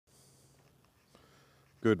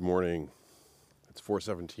Good morning. It's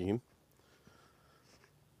 4:17.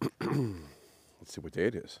 Let's see what day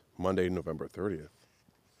it is. Monday, November 30th.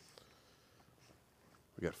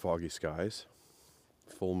 We got foggy skies,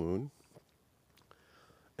 full moon,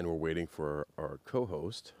 and we're waiting for our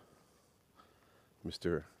co-host,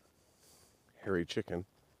 Mr. Hairy Chicken,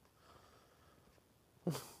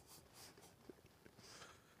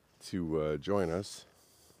 to join us.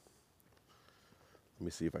 Let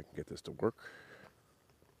me see if I can get this to work.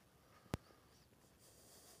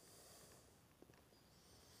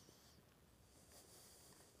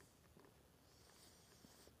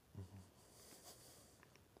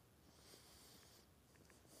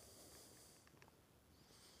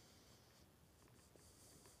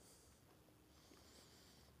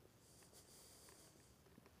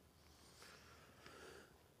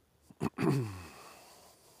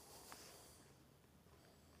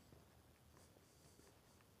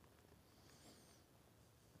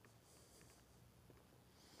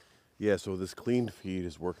 Yeah, so this clean feed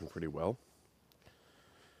is working pretty well.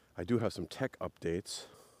 I do have some tech updates.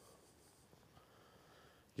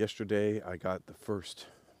 Yesterday, I got the first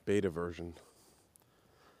beta version.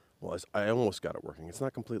 Well, I almost got it working. It's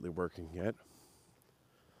not completely working yet.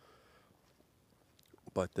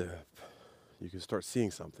 But you can start seeing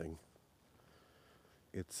something.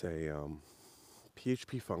 It's a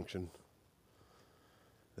PHP function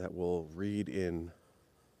that will read in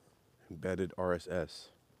embedded RSS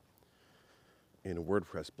in a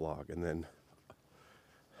WordPress blog and then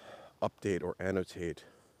update or annotate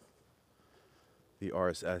the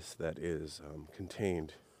RSS that is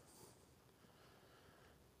contained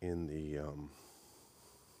in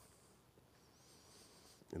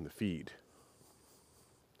the feed.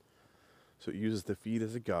 So it uses the feed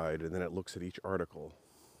as a guide, and then it looks at each article,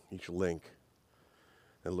 each link,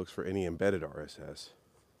 and looks for any embedded RSS.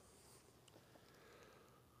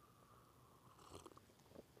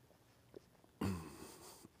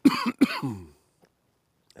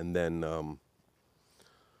 And then,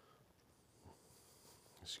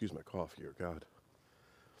 excuse my cough here, God.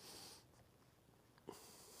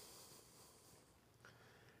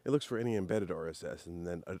 It looks for any embedded RSS, and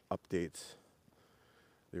then it updates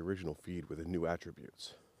the original feed with the new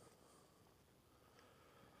attributes.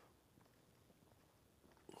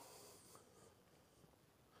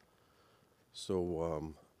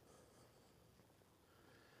 So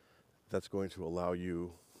that's going to allow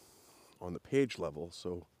you on the page level,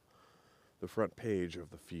 so the front page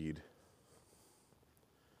of the feed,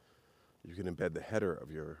 you can embed the header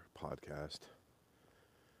of your podcast,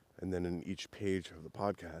 and then in each page of the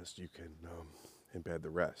podcast you can embed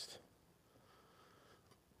the rest.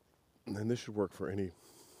 And then this should work for any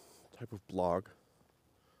type of blog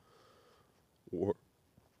or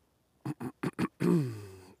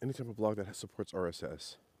any type of blog that supports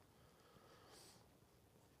RSS.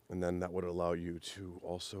 And then that would allow you to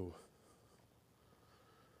also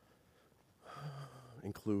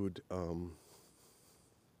include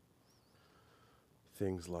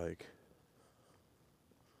things like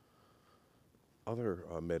other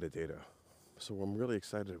metadata. So I'm really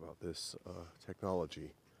excited about this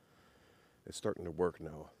technology. It's starting to work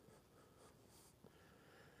now.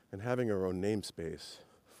 And having our own namespace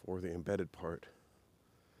for the embedded part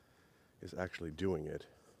is actually doing it.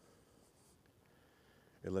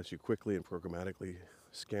 It lets you quickly and programmatically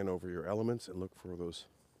scan over your elements and look for those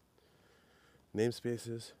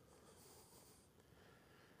namespaces.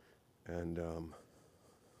 And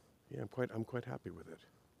yeah, I'm quite happy with it.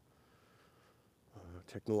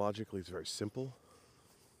 Technologically, it's very simple.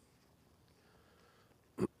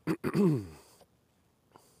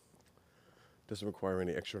 Doesn't require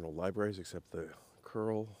any external libraries except the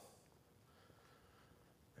curl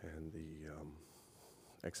and the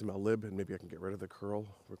XML-lib, and maybe I can get rid of the curl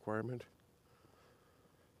requirement.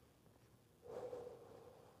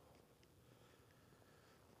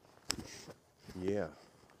 Yeah.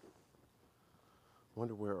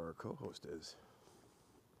 Wonder where our co-host is.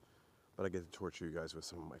 But I get to torture you guys with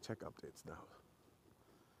some of my tech updates now.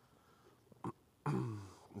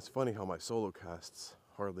 It's funny how my solo casts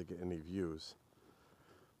hardly get any views.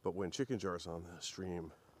 But when Chicken Jar's on the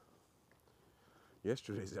stream,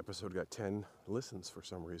 yesterday's episode got 10 listens for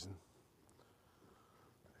some reason.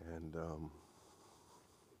 And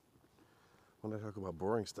when I talk about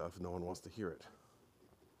boring stuff, no one wants to hear it.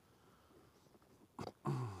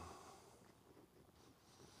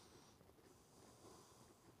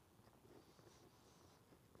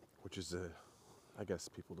 Which is, I guess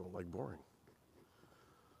people don't like boring.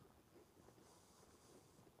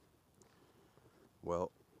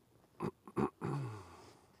 Well, I'm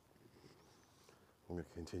going to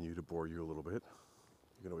continue to bore you a little bit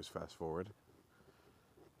You can always fast forward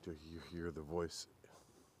till you hear the voice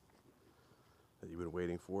that you've been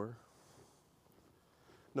waiting for.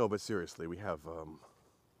 No, but seriously, we have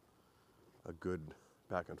a good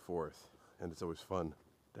back and forth, and it's always fun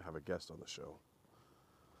to have a guest on the show.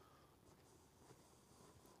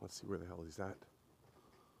 Let's see where the hell he's at.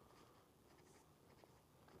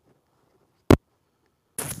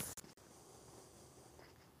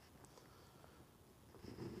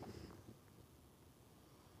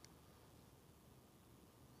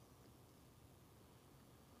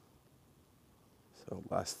 So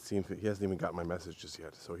last scene, he hasn't even got my message just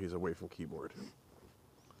yet, so he's away from keyboard.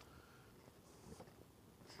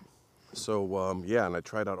 So yeah, and I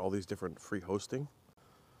tried out all these different free hosting,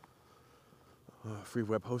 free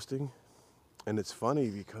web hosting, and it's funny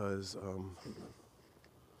because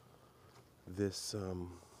there's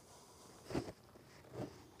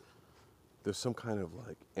some kind of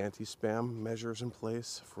like anti-spam measures in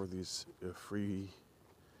place for these free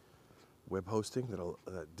web hosting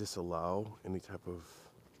that disallow any type of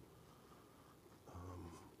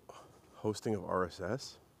hosting of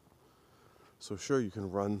RSS. So sure, you can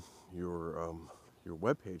run your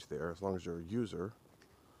web page there as long as you're a user,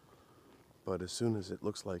 but as soon as it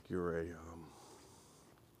looks like you're a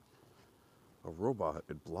robot,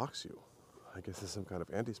 it blocks you. I guess there's some kind of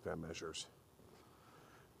anti-spam measures.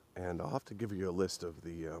 And I'll have to give you a list of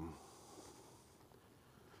the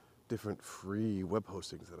different free web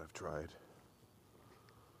hostings that I've tried.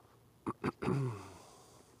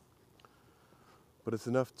 But it's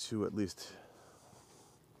enough to at least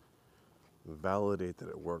validate that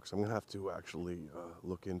it works. I'm going to have to actually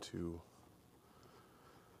look into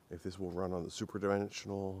if this will run on the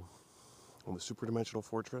superdimensional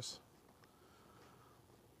fortress.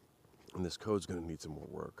 And this code's going to need some more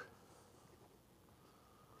work.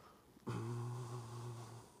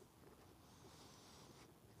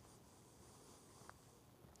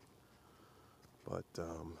 But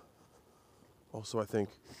also I think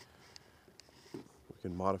we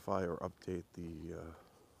can modify or update the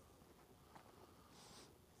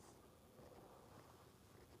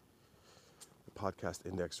podcast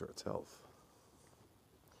indexer itself.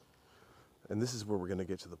 And this is where we're going to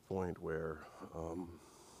get to the point where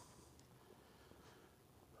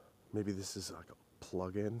maybe this is like a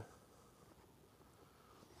plugin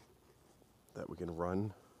that we can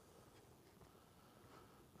run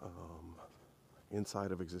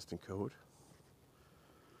inside of existing code.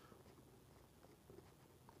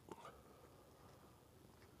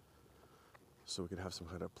 So we can have some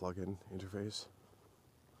kind of plugin interface.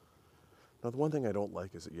 Now, the one thing I don't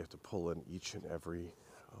like is that you have to pull in each and every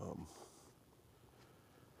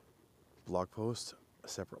blog post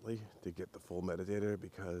separately to get the full metadata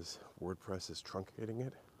because WordPress is truncating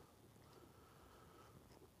it.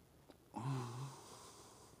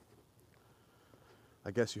 I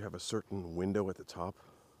guess you have a certain window at the top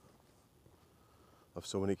of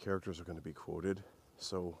so many characters are going to be quoted.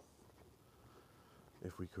 So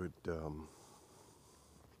if we could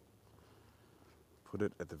put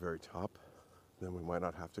it at the very top, then we might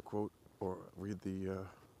not have to quote or read the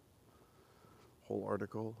whole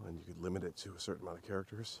article, and you could limit it to a certain amount of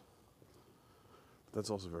characters. But that's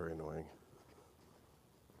also very annoying.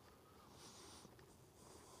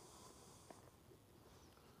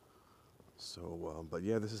 So, but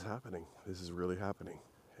yeah, this is happening. This is really happening.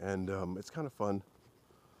 And it's kind of fun.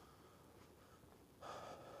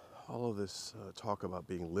 All of this talk about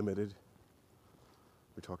being limited,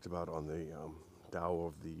 we talked about on the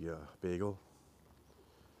Tao of the Bagel.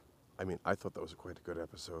 I mean, I thought that was quite a good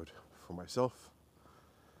episode for myself.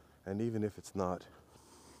 And even if it's not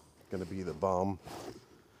going to be the bomb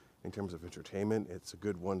in terms of entertainment, it's a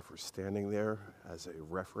good one for standing there as a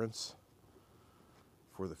reference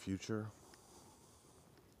for the future.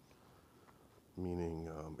 Meaning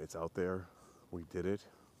it's out there, we did it,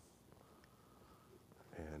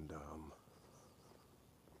 and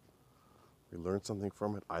we learned something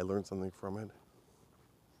from it, I learned something from it.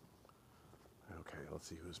 Okay, let's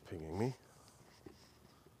see who's pinging me.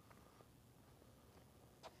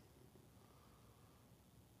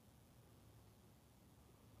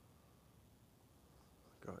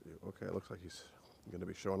 Got you. Okay, it looks like he's going to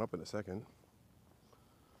be showing up in a second.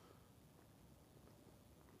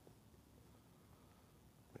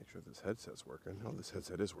 Make sure this headset's working. Oh, this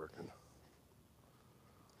headset is working.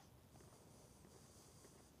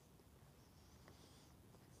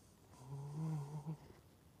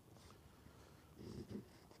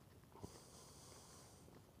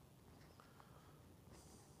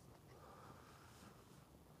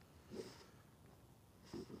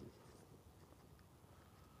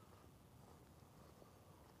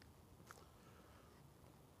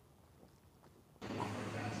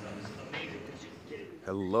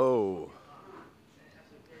 Hello.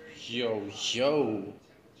 Yo, yo.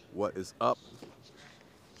 What is up?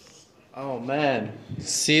 Oh, man.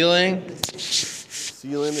 Ceiling?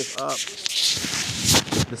 Ceiling is up.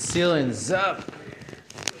 The ceiling's up.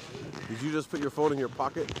 Did you just put your phone in your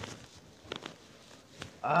pocket?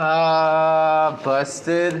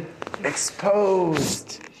 Busted.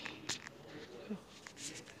 Exposed.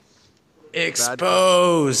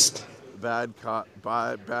 Exposed.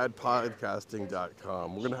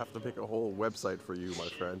 Badpodcasting.com. We're going to have to pick a whole website for you, my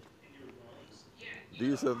friend.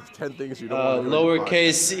 These are the 10 things you don't want to do in your pocket.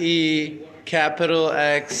 Lowercase e, capital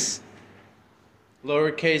X,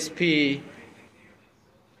 lowercase p,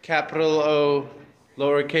 capital O,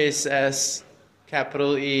 lowercase s,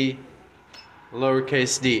 capital E,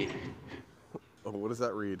 lowercase d. Oh, what does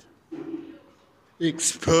that read?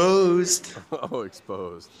 Exposed. Oh,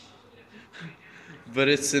 exposed. But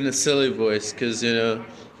it's in a silly voice because, you know,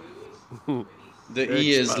 the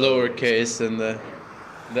E is Exposed. lowercase and the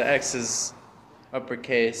X is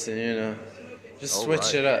uppercase, and, you know, just All switch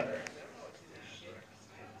right. it up.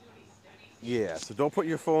 Yeah, so don't put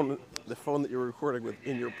your phone, the phone that you're recording with,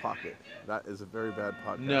 in your pocket. That is a very bad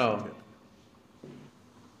podcasting No.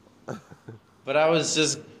 tip. But I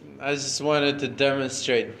just wanted to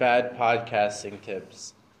demonstrate bad podcasting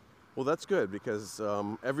tips. Well, that's good because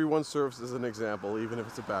everyone serves as an example, even if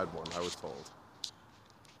it's a bad one, I was told.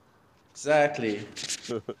 Exactly.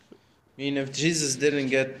 I mean, if Jesus didn't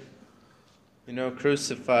get, you know,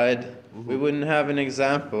 crucified, we wouldn't have an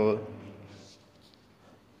example.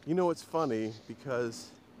 You know, it's funny because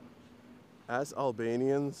as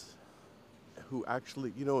Albanians who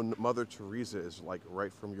actually, you know, Mother Teresa is like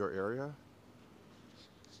right from your area.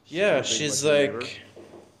 Yeah, she's like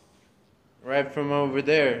right from over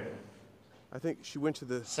there. I think she went to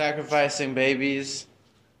the... Sacrificing babies.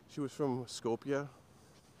 She was from Skopje.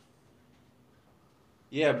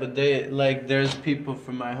 Yeah, but there's people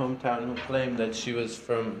from my hometown who claim that she was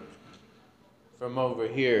from over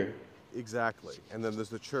here. Exactly. And then there's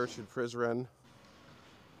the church in Prizren.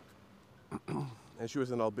 And she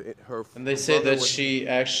was in Albania. And they say that she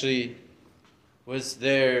actually was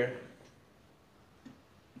there.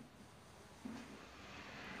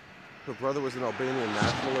 Her brother was an Albanian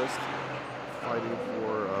nationalist fighting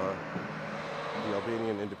for the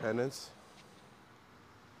Albanian independence.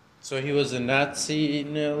 So he was a Nazi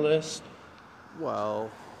nihilist?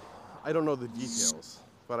 Well, I don't know the details,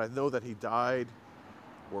 but I know that he died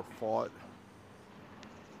or fought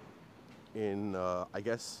in, I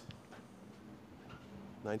guess,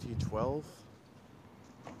 1912.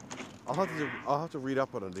 I'll have to read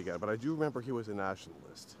up on it again, but I do remember he was a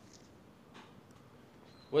nationalist.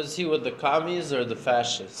 Was he with the commies or the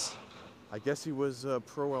fascists? I guess he was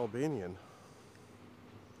pro-Albanian.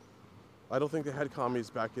 I don't think they had commies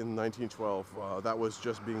back in 1912. That was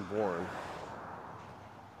just being born.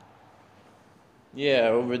 Yeah,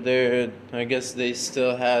 over there, I guess they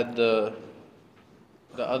still had the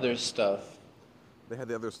other stuff. They had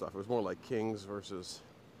the other stuff. It was more like kings versus...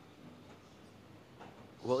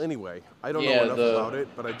 Well, anyway, I don't know enough about it,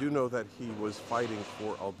 but I do know that he was fighting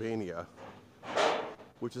for Albania,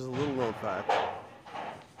 which is a little known fact.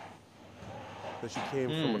 That she came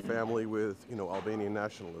from a family with, you know, Albanian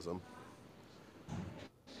nationalism.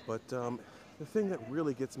 But the thing that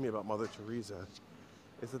really gets me about Mother Teresa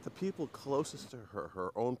is that the people closest to her,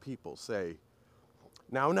 her own people, say,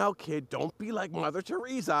 now, kid, don't be like Mother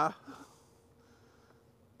Teresa.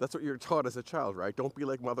 That's what you're taught as a child, right? Don't be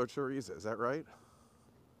like Mother Teresa. Is that right?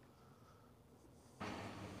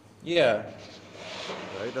 Yeah.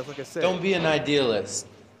 Right? That's like I said. Don't be an idealist.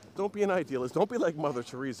 Don't be an idealist. Don't be like Mother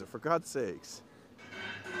Teresa, for God's sakes.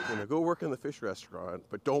 You know, go work in the fish restaurant,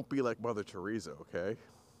 but don't be like Mother Teresa, okay?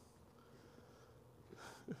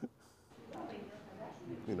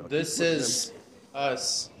 You know, This is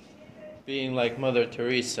us being like Mother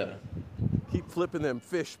Teresa. Keep flipping them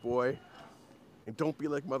fish, boy. And don't be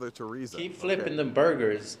like Mother Teresa. Keep flipping them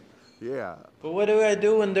burgers. Yeah. But what do I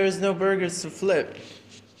do when there's no burgers to flip?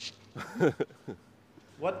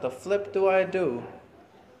 What the flip do I do?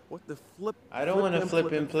 What the flip? I don't want to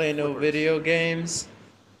flip and play no video games.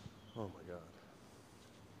 Oh my God.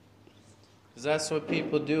 Because that's what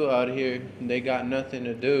people do out here. They got nothing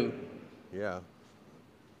to do. Yeah.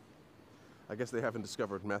 I guess they haven't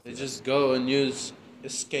discovered meth They yet. just go and use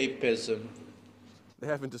escapism. They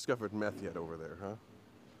haven't discovered meth yet over there, huh?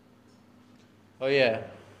 Oh yeah.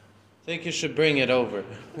 Think you should bring it over.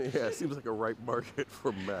 Yeah, it seems like a ripe market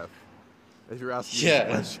for meth. If you're asking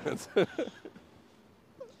Yeah. these questions.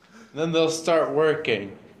 Then they'll start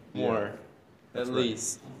working more, that's at right.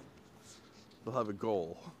 least. They'll have a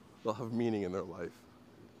goal. They'll have meaning in their life.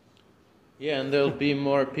 Yeah, and there'll be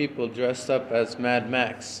more people dressed up as Mad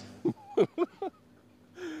Max.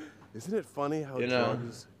 Isn't it funny how You know?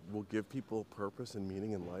 drugs will give people purpose and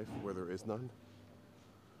meaning in life where there is none?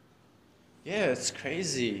 Yeah, it's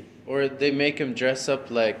crazy. Or they make them dress up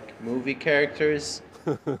like movie characters.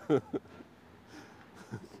 Actually,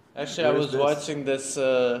 I Where's was this? watching this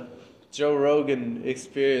Joe Rogan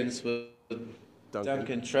experience with Duncan.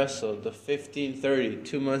 Duncan Trussell, the 1530,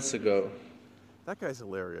 2 months ago. That guy's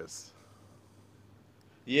hilarious.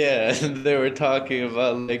 Yeah, and they were talking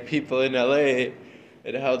about like people in LA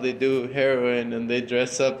and how they do heroin and they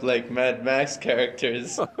dress up like Mad Max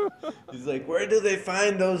characters. He's like, where do they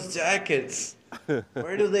find those jackets?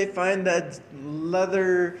 Where do they find that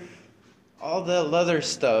leather, all the leather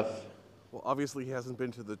stuff? Well, obviously he hasn't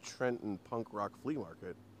been to the Trenton punk rock flea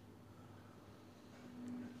market.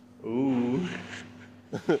 Ooh.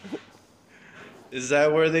 Is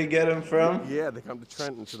that where they get them from? Yeah, they come to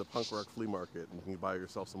Trenton to the punk rock flea market and you can buy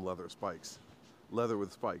yourself some leather spikes. Leather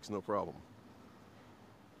with spikes, no problem.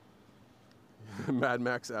 Mad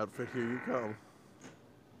Max outfit, here you come.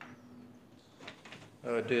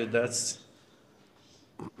 Oh, dude, that's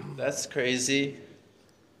crazy.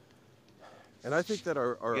 And I think that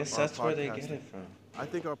our I guess our that's where they podcast- get it from. I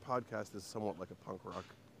think our podcast is somewhat like a punk rock.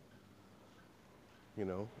 You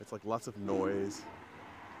know, it's like lots of noise.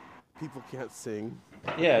 People can't sing.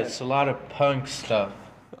 Yeah, it's a lot of punk stuff.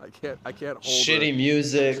 I can't hold Shitty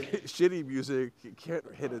music. shitty music. You can't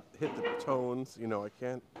hit the tones. You know, I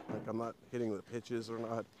can't, like, I'm not hitting the pitches or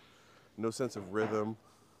not. No sense of rhythm.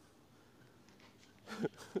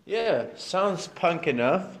 Yeah, sounds punk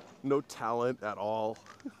enough. No talent at all.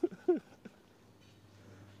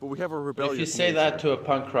 But we have a rebellious If you say that to a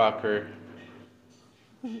punk rocker,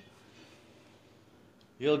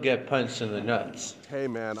 you'll get punched in the nuts. Hey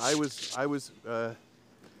man, I was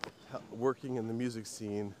working in the music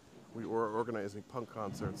scene. We were organizing punk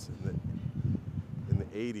concerts in the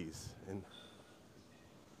 80s in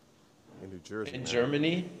New Jersey. In man.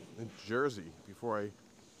 Germany? In Jersey, before I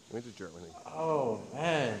went to Germany. Oh,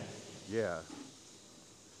 man. Yeah.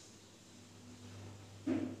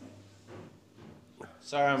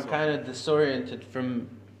 Sorry, I'm kind of disoriented from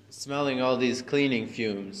smelling all these cleaning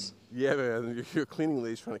fumes. Yeah, man, your cleaning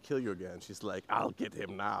lady's trying to kill you again. She's like, I'll get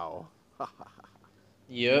him now.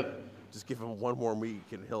 Yep. Just give him one more week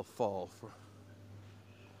and he'll fall.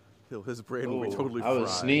 His brain will be Ooh, totally I fried.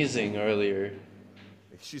 was sneezing earlier.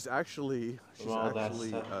 She's actually all that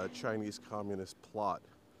stuff. a Chinese communist plot.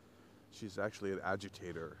 She's actually an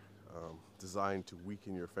agitator designed to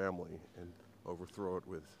weaken your family and overthrow it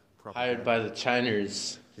with propaganda. Hired by the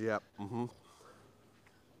Chiners. Yep. Mm-hmm.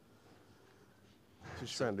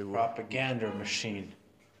 She's trying to. Propaganda machine.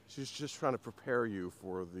 She's just trying to prepare you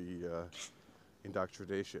for the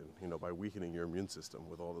indoctrination, you know, by weakening your immune system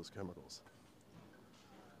with all those chemicals.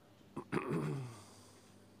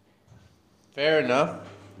 Fair enough.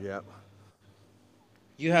 Yep.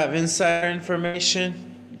 You have insider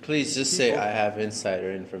information? Please just say People- I have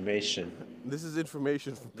insider information. This is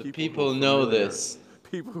information from The people. people who are know familiar- this.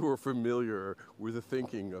 People who are familiar with the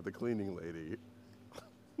thinking of the cleaning lady.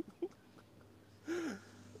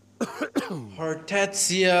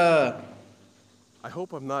 Hortensia! I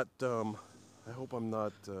hope I'm not.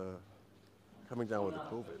 Coming down with the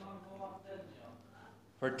COVID.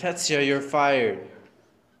 Hortensia, you're fired.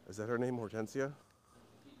 Is that her name, Hortensia?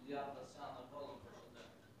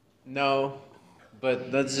 No,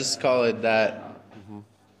 but let's just call it that.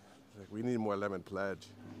 Like, we need more lemon pledge.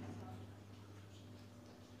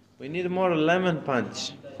 We need more lemon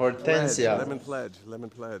punch. Hortensia. Lemon pledge. Lemon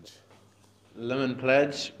pledge. Lemon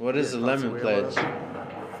pledge? What is a Yeah, lemon Consuela.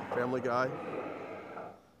 pledge? Family Guy.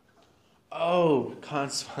 Oh,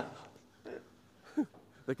 cons.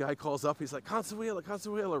 The guy calls up. He's like,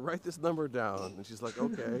 Consuela, write this number down. And she's like,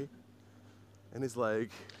 okay. And he's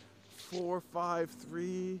like,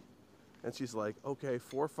 453. And she's like, okay,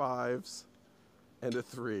 4 5s and a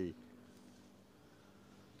 3.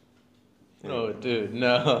 No, dude,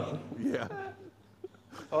 no. Yeah.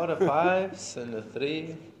 4 to 5s and a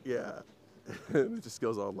 3. Yeah. And it just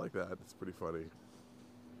goes on like that. It's pretty funny.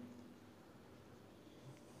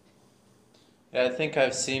 Yeah, I think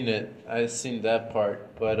I've seen it. I've seen that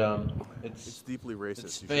part, but It's it's deeply racist.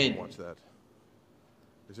 it's You fake. shouldn't watch that.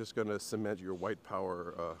 It's just gonna cement your white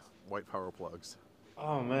power plugs.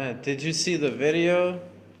 oh man, did you see the video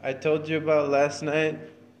I told you about last night?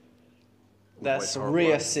 With That's white power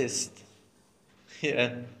plugs. racist. Yeah.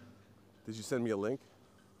 Did you send me a link?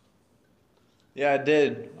 Yeah, I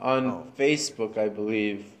did on Oh. Facebook, I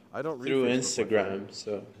believe, I don't read through Facebook Instagram.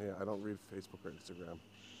 So. Yeah, I don't read Facebook or Instagram.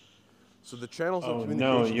 So the channels of Oh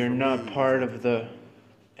communication. no, you're for not me- part of the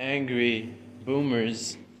angry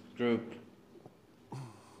boomers group.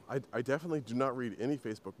 I definitely do not read any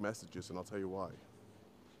Facebook messages, and I'll tell you why.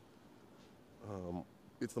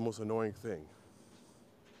 It's the most annoying thing.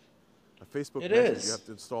 A Facebook It message, is. you have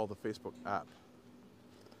to install the Facebook app.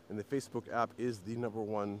 And the Facebook app is the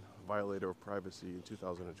 #1 violator of privacy in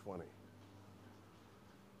 2020.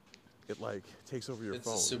 It like takes over your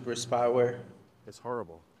phone. It's super spyware. It's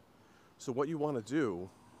horrible. So what you want to do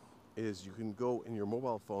is you can go in your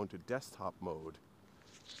mobile phone to desktop mode,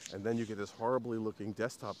 and then you get this horribly looking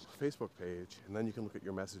desktop Facebook page, and then you can look at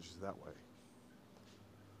your messages that way.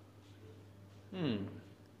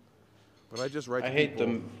 But I just write to I hate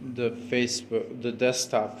people. the Facebook, the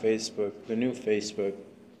desktop Facebook, the new Facebook.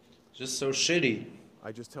 Just so shitty.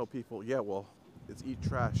 I just tell people, yeah, well, it's eat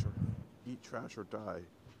trash or die.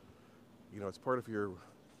 You know, it's part of your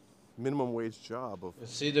minimum wage job of,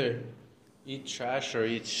 It's either eat trash or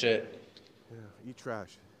eat shit. yeah, eat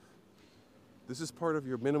trash. This is part of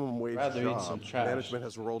your minimum wage Rather eat job. some trash. Management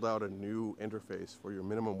has rolled out a new interface for your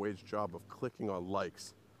minimum wage job of clicking on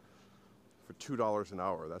likes for $2 an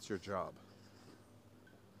hour. That's your job.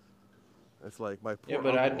 It's like my poor Yeah,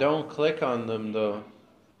 but I uncle. don't click on them though.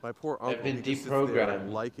 My poor I've uncle, been he just sits there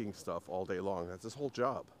deprogrammed. liking stuff all day long. That's his whole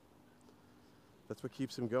job. That's what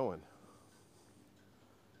keeps him going.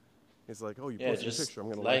 He's like, oh, you Yeah, posted a just picture, I'm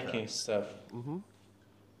going to like liking that. stuff. Mm-hmm.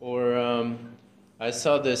 Or I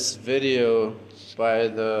saw this video by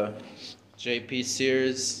the JP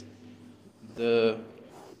Sears, the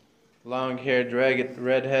long-haired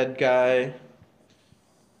redhead guy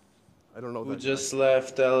I don't know who that just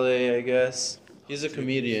left LA, I guess. He's a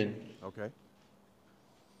comedian. guy. Okay.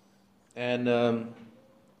 And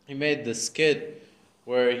he made the skit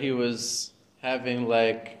where he was having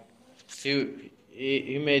like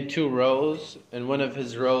he made 2 rows, and one of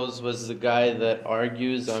his rows was the guy that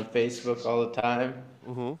argues on Facebook all the time.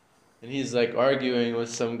 Mm-hmm. And he's like arguing with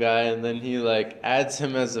some guy, and then he like adds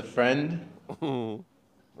him as a friend And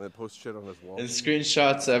they post shit on his wall. and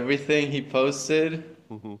screenshots everything he posted.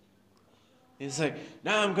 Mm-hmm. He's like,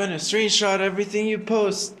 now I'm gonna screenshot everything you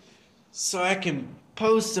post so I can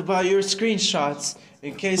post about your screenshots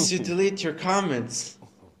in case you delete your comments.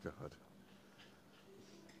 Oh, God.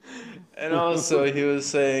 And also he was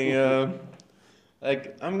saying,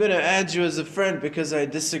 like, I'm gonna add you as a friend because I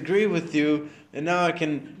disagree with you, and now I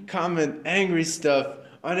can comment angry stuff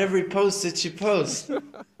on every post that you post.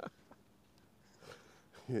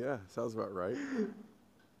 Yeah, sounds about right.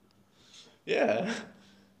 Yeah.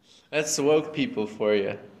 That's woke people for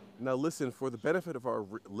you. Now listen, for the benefit of our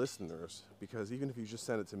listeners, because even if you just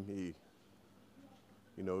send it to me,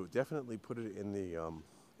 you know, definitely put it in the,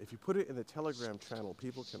 if you put it in the Telegram channel,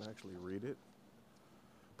 people can actually read it.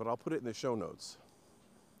 But I'll put it in the show notes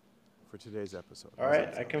for today's episode. All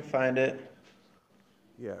right, I can find it.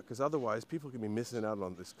 Yeah, because otherwise people can be missing out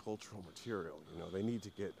on this cultural material. You know, they need to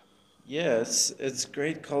get. Yes, it's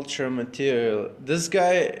great cultural material. This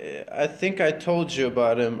guy, I think I told you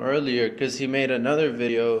about him earlier because he made another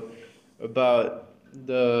video about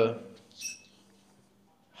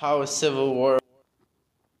how a civil war.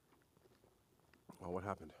 Oh, what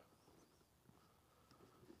happened?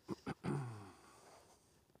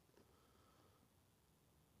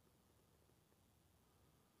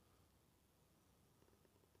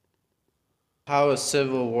 How a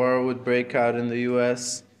civil war would break out in the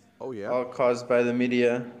U.S. Oh, yeah? All caused by the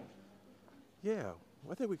media. Yeah,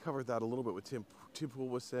 I think we covered that a little bit with Tim. Tim Pool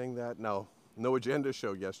was saying that. Now, No Agenda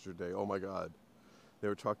show yesterday. Oh, my God. They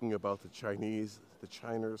were talking about the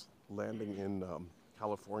Chiners landing in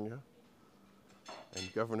California. And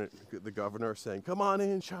the governor saying, come on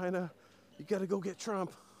in, China. You got to go get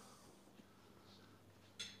Trump.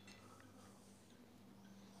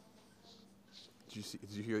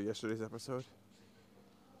 Did you hear yesterday's episode?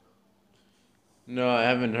 No, I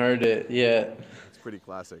haven't heard it yet. It's pretty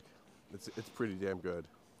classic. It's pretty damn good.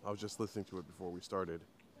 I was just listening to it before we started.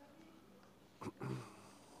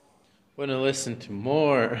 Want to listen to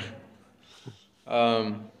more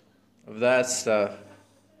of that stuff.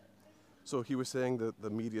 So he was saying that the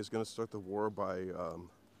media is going to start the war by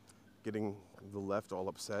getting the left all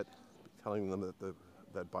upset, telling them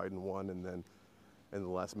that Biden won, and then in the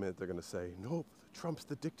last minute they're going to say, nope, Trump's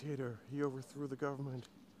the dictator. He overthrew the government.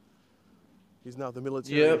 He's now the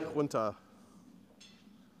military junta.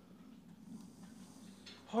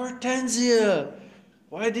 Hortensia,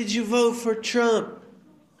 why did you vote for Trump?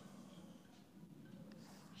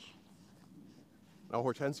 Now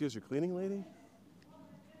Hortensia's your cleaning lady?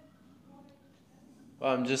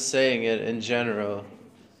 Well, I'm just saying it in general.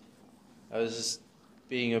 I was just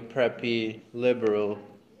being a preppy liberal.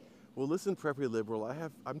 Well, listen, Preppy Liberal,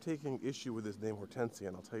 I'm taking issue with his name Hortensia,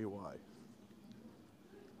 and I'll tell you why.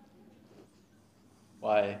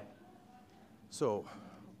 Why? So,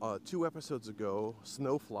 2 episodes ago,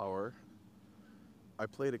 Snowflower, I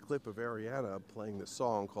played a clip of Ariana playing the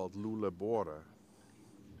song called Lula Bora.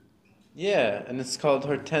 Yeah, and it's called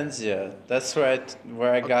Hortensia. That's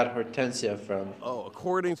where I got Hortensia from. Oh,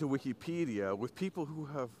 according to Wikipedia, with people who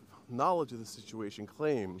have knowledge of the situation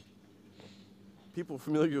people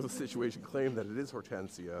familiar with the situation claim that it is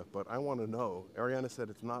Hortensia, but I want to know. Ariana said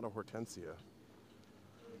it's not a Hortensia.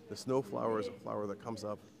 The snowflower is a flower that comes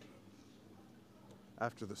up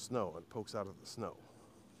after the snow and pokes out of the snow.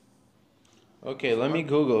 Okay, let me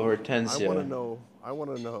Google Hortensia. I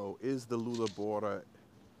want to know, is the Lula Bora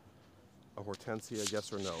a Hortensia,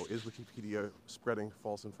 yes or no? Is Wikipedia spreading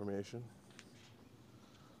false information?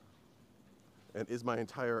 And is my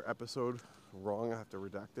entire episode wrong? I have to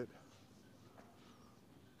redact it?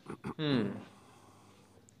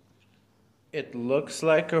 It looks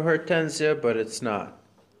like a Hortensia, but it's not.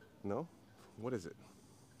 No? What is it?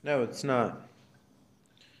 No, it's not.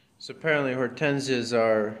 So apparently Hortensias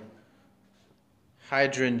are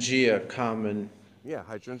hydrangea common. Yeah,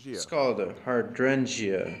 hydrangea. It's called a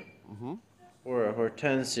hydrangea or a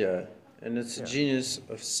hortensia, and it's a genus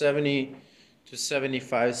of 70 to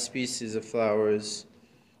 75 species of flowers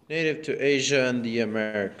native to Asia and the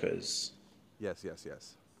Americas. Yes.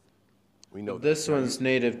 We know This one's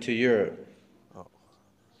native to Europe. Oh. All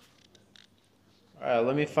right,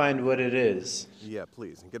 let me find what it is. Yeah,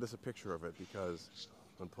 please, and get us a picture of it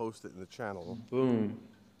and post it in the channel. Boom.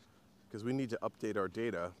 Because we need to update our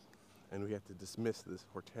data, and we have to dismiss this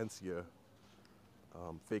Hortensia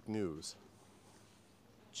fake news.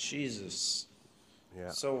 Jesus.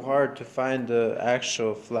 Yeah. So hard to find the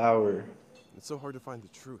actual flower. It's so hard to find the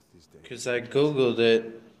truth these days. Because I Googled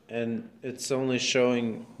it, and it's only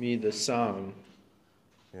showing me the song.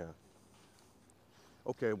 Yeah.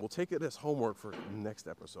 Okay, we'll take it as homework for next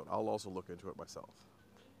episode. I'll also look into it myself.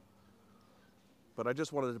 But I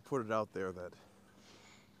just wanted to put it out there that,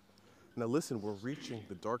 now listen, we're reaching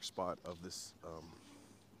the dark spot of this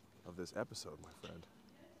episode, my friend.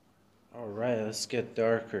 All right, let's get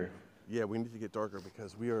darker. Yeah, we need to get darker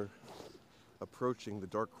because we are approaching the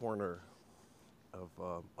dark corner of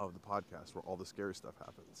the podcast where all the scary stuff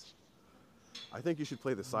happens. I think you should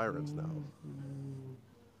play the sirens now.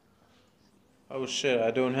 Oh shit,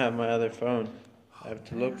 I don't have my other phone. I have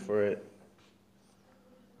to look for it.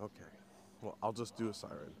 Okay. Well, I'll just do a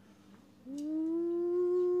siren.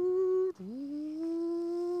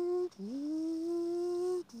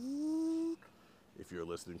 If you're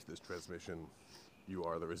listening to this transmission, you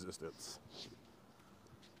are the resistance.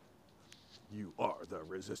 You are the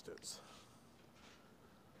resistance.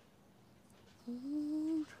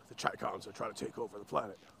 The Chicons are trying to take over the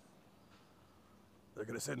planet. They're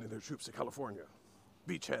going to send in their troops to California,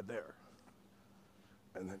 beachhead there,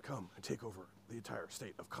 and then come and take over the entire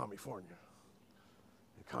state of California,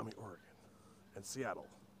 and Commie, Oregon, and Seattle.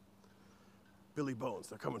 Billy Bones,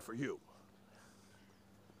 they're coming for you.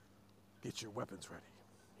 Get your weapons ready.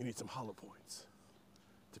 You need some hollow points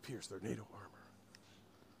to pierce their NATO armor.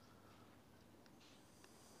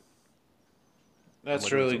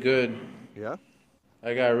 That's really good. Yeah?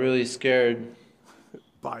 I got really scared.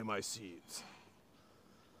 Buy my seeds.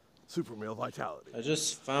 Super male vitality. I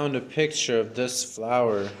just found a picture of this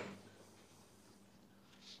flower.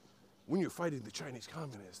 When you're fighting the Chinese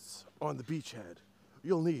communists on the beachhead,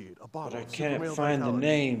 you'll need a bottle But I of super can't male find vitality. the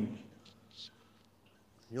name.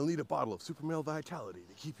 You'll need a bottle of super male vitality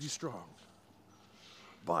to keep you strong.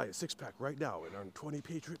 Buy a 6-pack right now and earn 20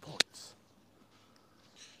 Patriot points.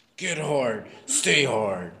 Get hard. Stay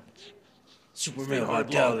hard. Super male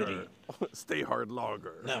vitality. Stay hard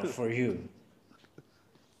longer. Now for you.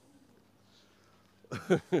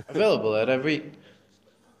 Available at every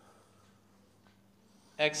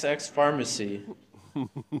XX pharmacy.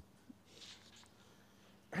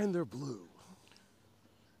 And they're blue.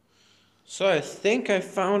 So I think I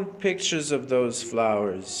found pictures of those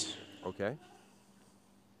flowers. Okay.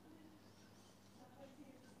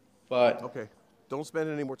 But Okay. Don't spend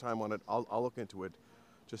any more time on it. I'll look into it.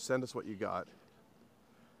 Just send us what you got.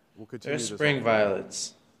 We'll continue they're this. spring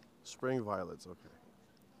violets. Spring violets, okay.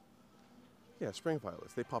 Yeah, spring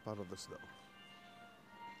violets. They pop out of the snow.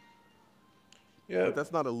 Yeah. But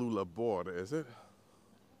that's not a Lula Bora, is it?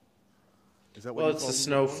 Is that what Well, you it's call a Lula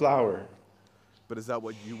snow Bora? flower. But is that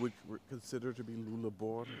what you would consider to be Lula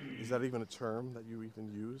Bora? Is that even a term that you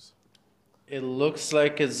even use? It looks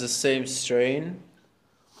like it's the same strain.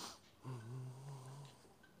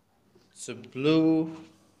 It's a blue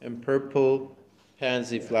and purple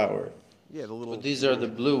pansy flower. Yeah, the But these are the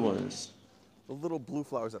blue ones. the little blue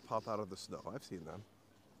flowers that pop out of the snow. I've seen them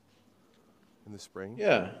in the spring.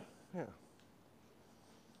 Yeah. Yeah.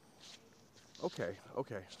 Okay,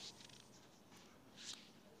 okay.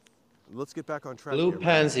 Let's get back on track Blue here, man.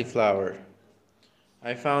 pansy flower.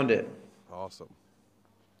 I found it. Awesome.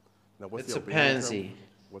 Now, what's It's the a Albanian pansy. term?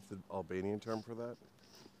 What's the Albanian term for that?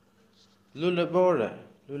 Lulabora.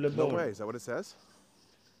 No Lulabora. way. Is that what it says?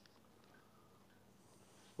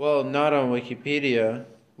 Well, not on Wikipedia.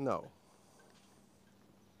 No.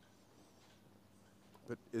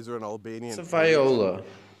 But is there an Albanian? It's a page? viola.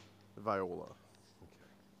 Viola. Okay.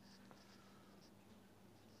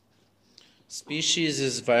 Species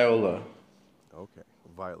is viola. Okay.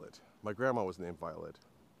 Violet. My grandma was named Violet.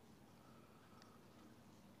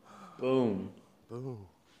 Boom. Boom.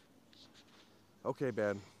 Okay,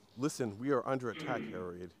 man. Listen, we are under attack,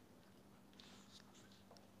 Harriet.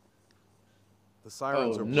 The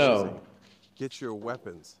sirens are blazing. No. Get your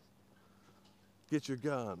weapons. Get your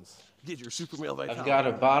guns. Get your super male vitality. I've got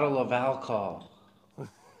a bottle of alcohol.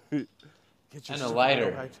 Get your and a super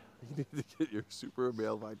lighter. male you need to get your super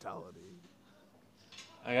male vitality.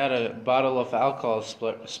 I got a bottle of alcohol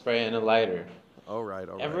spray and a lighter. All right,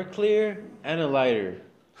 all right. Everclear and a lighter.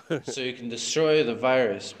 So you can destroy the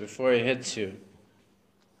virus before it hits you.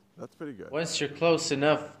 That's pretty good. Once you're close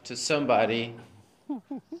enough to somebody,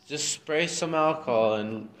 just spray some alcohol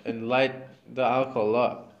and light the alcohol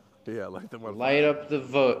up. Yeah, light them on Light fire. up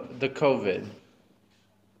the COVID.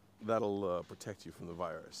 That'll protect you from the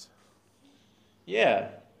virus. Yeah.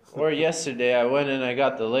 Or yesterday I went and I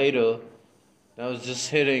got the ladle. I was just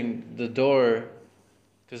hitting the door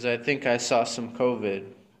because I think I saw some COVID.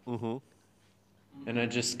 Mm-hmm. And I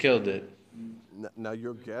just killed it. Now,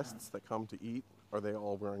 your guests that come to eat, are they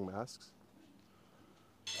all wearing masks?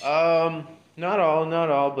 Not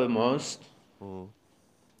all, but most. Mm.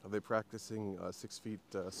 Are they practicing 6 feet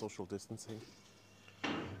social distancing?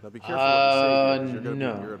 Now, be careful what you say. Here, 'cause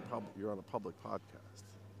no. You're on a public podcast.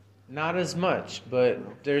 Not as much,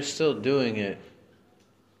 but they're still doing it.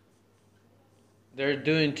 They're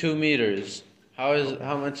doing 2 meters.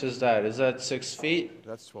 How much is that? Is that 6 feet?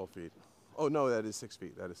 That's 12 feet. Oh, no, that is 6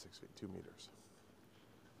 feet. That is 6 feet, 2 meters.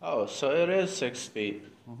 Oh, so it is 6 feet.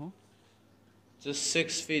 Mm-hmm. Just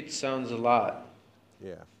 6 feet sounds a lot.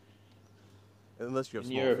 Yeah. Unless you have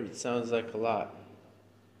In small Europe, feet. it sounds like a lot.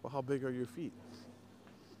 Well, how big are your feet?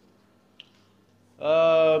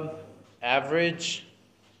 Average,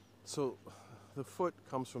 So, the foot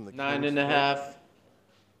comes from the 9.5. foot.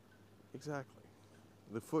 Exactly.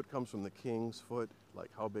 The foot comes from the king's foot. Like,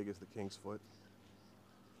 how big is the king's foot?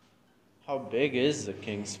 How big is the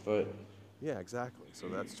king's foot? Yeah, exactly. So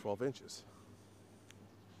that's 12 inches.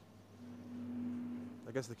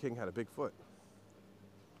 I guess the king had a big foot.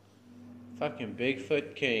 Fucking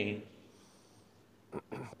Bigfoot King.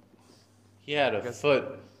 He had a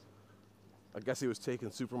foot. I guess he was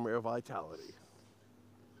taking super male vitality.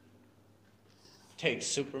 Takes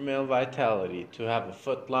super male vitality to have a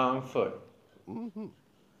foot-long foot. Mm-hmm.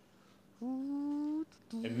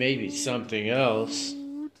 And maybe something else.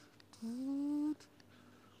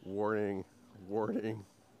 Warning, warning.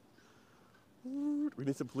 We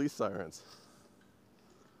need some police sirens.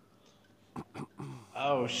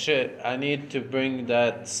 Oh shit, I need to bring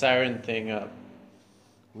that siren thing up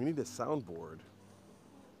We need a soundboard.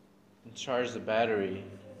 and charge the battery.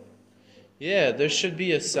 Yeah, there should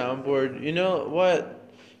be a soundboard. You know what?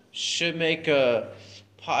 Should make a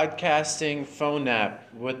podcasting phone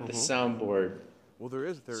app with the soundboard. Well, there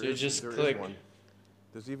is So you just click. one.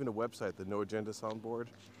 There's even a website, the No Agenda Soundboard.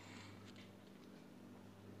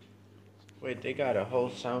 Wait, they got a whole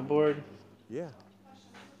soundboard? Yeah.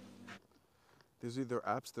 There's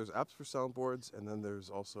apps for soundboards, and then there's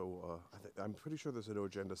also, I'm pretty sure there's a No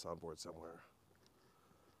Agenda soundboard somewhere.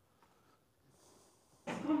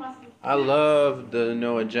 I love the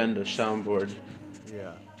No Agenda soundboard.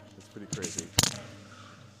 Yeah, it's pretty crazy.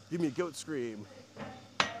 Give me a goat scream.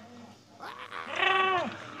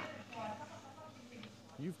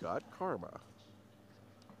 You've got karma.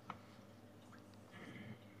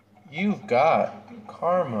 You've got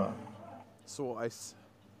karma. So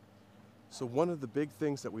one of the big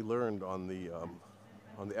things that we learned on the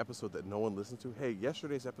episode that no one listened to. Hey,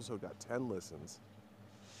 yesterday's episode got 10 listens.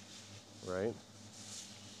 Right?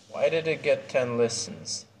 Why did it get 10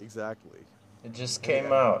 listens? Exactly. It just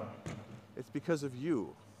came out. It's because of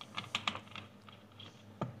you.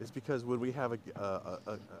 It's because when we have a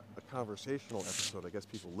conversational episode, I guess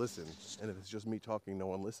people listen, and if it's just me talking, no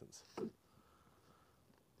one listens.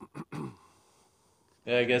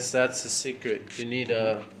 Yeah, I guess that's the secret. You need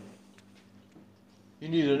an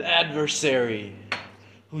adversary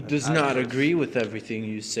Who an does not average, agree with everything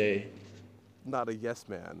you say. not a yes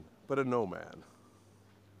man, but a no man.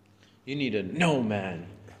 You need a no man.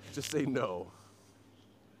 Just say no.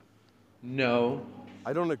 No.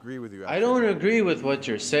 I don't agree with you, I actually. don't agree with what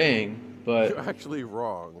you're saying, You're but actually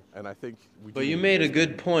wrong, and I think we do you need made to a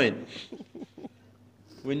good point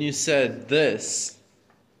when you said this.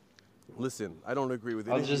 listen. I don't agree with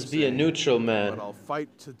I'll anything you just be a say, neutral but man. I'll fight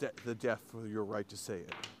to the death for your right to say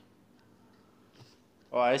it.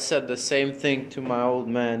 Oh, I said the same thing to my old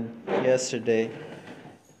man yesterday.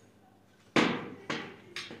 And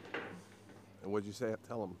what'd you say?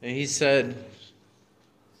 Tell him. And he said,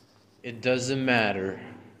 it doesn't matter.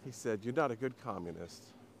 He said, "You're not a good communist.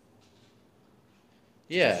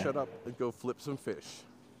 Yeah, Shut up and go flip some fish.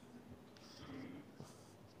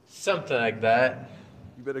 something like that.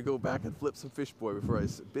 You better go back and flip some fish, boy, before I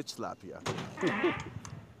bitch slap you."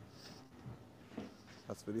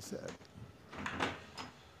 That's what he said.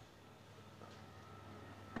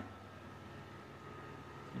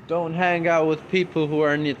 Don't hang out with people who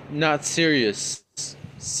are not serious.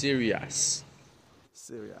 Serious.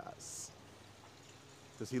 Serious.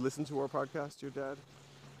 Does he listen to our podcast, your dad?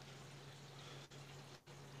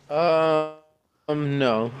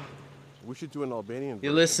 No. We should do an Albanian He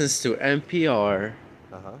version. listens to NPR.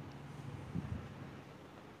 Uh-huh.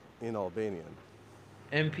 In Albanian.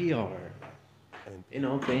 NPR. And In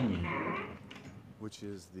Albanian. which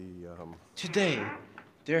is the Today,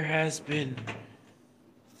 there has been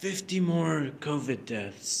 50 more COVID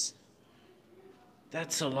deaths.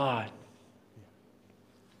 That's a lot.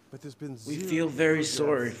 but there's been We zero feel very deaths.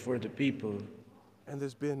 sorry for the people. And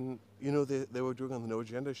there's been, you know, they were doing on the No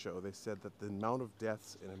Agenda show, they said that the amount of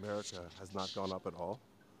deaths in America has not gone up at all.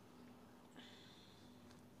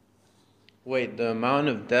 Wait, the amount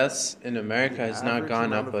of deaths in America The has not average gone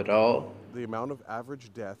amount up of- at all? The amount of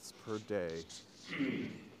average deaths per day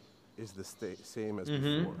is the same as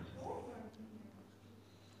before.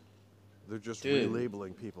 They're just Dude,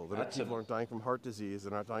 relabeling people. People aren't dying from heart disease.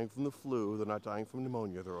 They're not dying from the flu. They're not dying from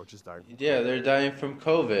pneumonia. They're all just dying from Yeah, they're dying from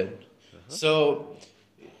COVID. So,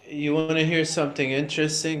 you want to hear something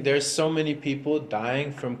interesting? There's so many people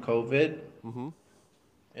dying from COVID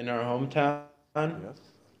in our hometown. Yes.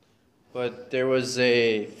 But there was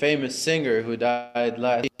a famous singer who died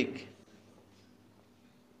last week.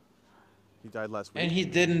 He died last week. And he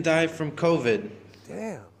didn't die from COVID.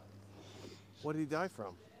 Damn. What did he die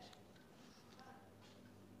from?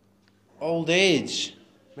 Old age.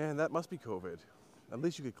 Man, that must be COVID. At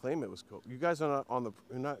least you could claim it was COVID. You guys are not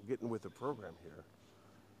you're not getting with the program here.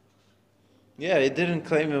 Yeah, he didn't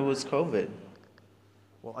claim it was COVID.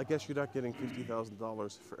 Well, I guess you're not getting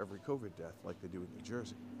 $50,000 for every COVID death like they do in New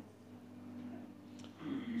Jersey.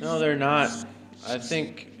 No, they're not. I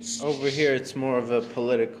think over here it's more of a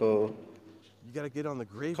political You got to get on the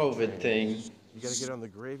gravy COVID train. thing. You got to get on the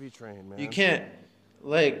gravy train, man.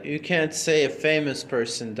 You can't say a famous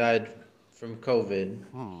person died from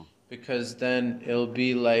COVID because then it'll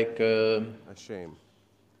be like A shame.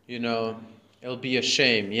 it'll be a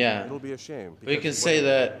shame, yeah. It'll be a shame. But you can say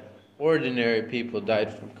that ordinary people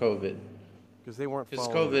died from COVID. Because they weren't Because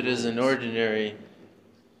following the COVID is an rules. ordinary.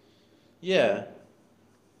 Yeah.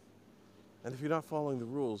 And if you're not following the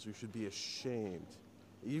rules, you should be ashamed.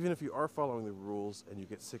 Even if you are following the rules and you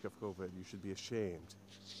get sick of COVID, you should be ashamed.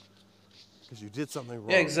 Because you did something wrong.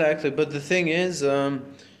 Yeah, exactly. But the thing is,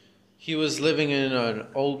 he was living in an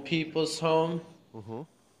old people's home.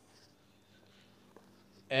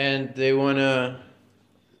 And they want to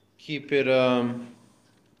keep it,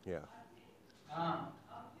 Yeah.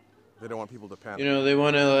 They don't want people to panic. they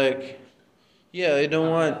want to they don't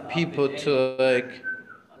want people to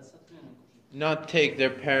not take their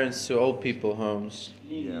parents to old people homes.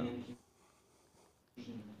 Yeah.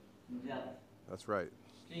 That's right.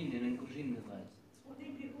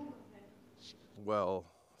 Well,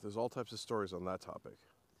 there's all types of stories on that topic.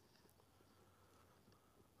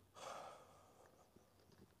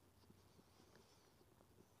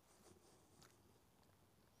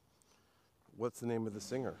 What's the name of the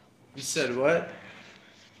singer? You said what?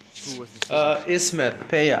 Who was the singer? Ismet,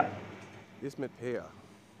 peje. Ismet peje.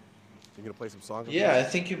 You gonna play some songs? with Yeah, I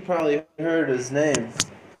us? think you probably heard his name.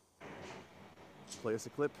 Play us a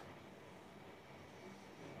clip.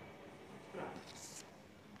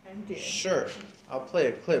 Sure, I'll play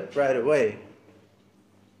a clip right away.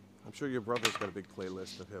 I'm sure your brother's got a big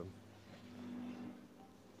playlist of him.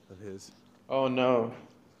 Of his. Oh no.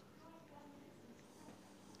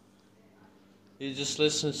 He just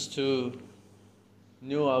listens to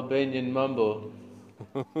new Albanian mumble,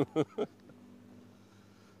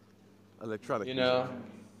 Electronic you music. know?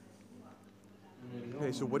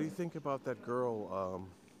 Hey, so what do you think about that girl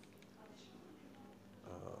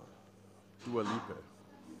Dua Lipa?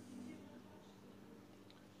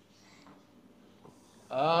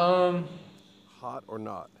 Hot or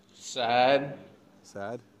not? Sad,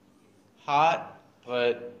 Sad? hot,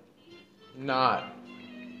 but not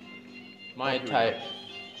my here we go. type.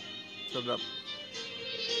 Turn it up.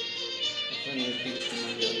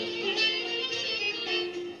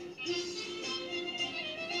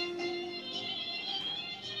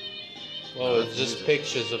 Well, it's just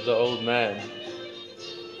pictures of the old man.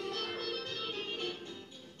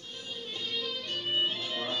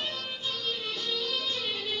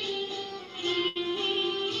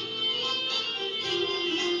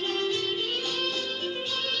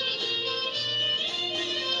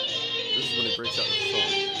 This is when he breaks out with the song.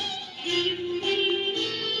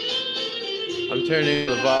 I'm turning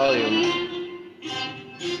the volume.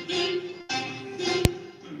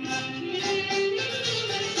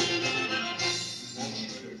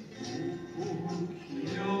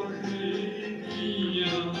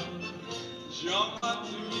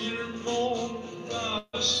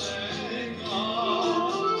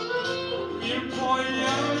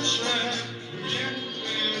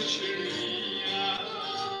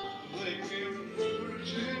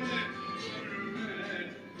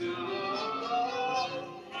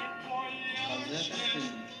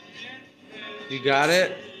 You got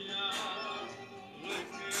it?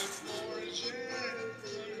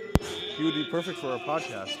 He would be perfect for our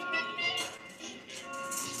podcast.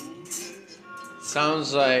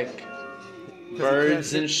 Sounds like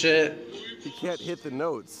birds and shit. He can't hit the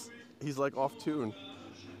notes. He's like off tune.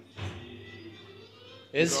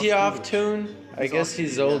 Is he off tune? I guess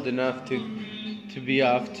he's old enough to be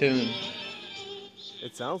off tune.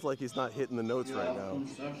 It sounds like he's not hitting the notes right now.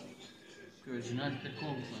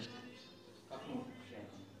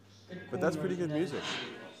 But that's pretty good music.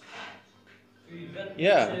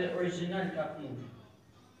 Yeah.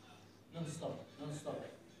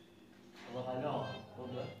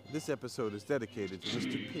 This episode is dedicated to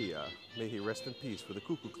Mr. Peje. May he rest in peace for the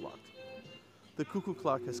cuckoo clock. The cuckoo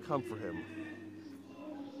clock has come for him.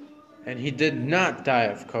 And he did not die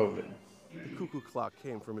of COVID. The cuckoo clock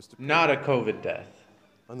came for Mr. Peje. Not a COVID death.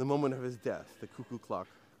 On the moment of his death, the cuckoo clock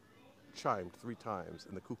chimed 3 times,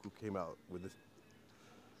 and the cuckoo came out with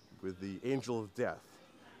the angel of death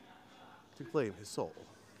to claim his soul.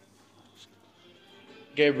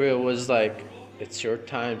 Gabriel was like, "It's your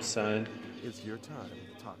time, son. It's your time.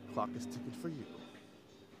 The clock is ticking for you.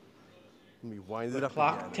 Let me wind it The up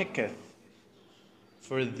clock again. ticketh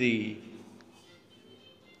for thee."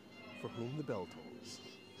 For whom the bell tolls.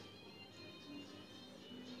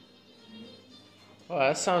 Well,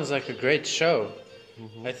 that sounds like a great show.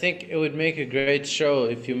 I think it would make a great show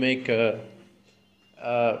if you make a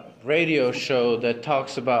radio show that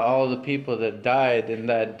talks about all the people that died in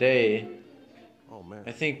that day. Oh, man.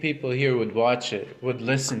 I think people here would watch it, would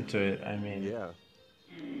listen to it. I mean, Yeah.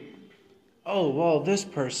 oh, well, this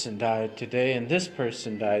person died today and this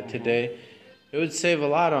person died today. It would save a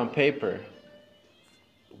lot on paper.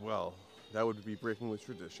 Well, that would be breaking with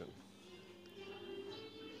tradition.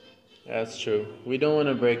 That's true. We don't want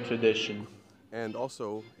to break tradition. And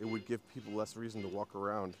also, it would give people less reason to walk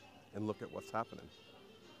around and look at what's happening.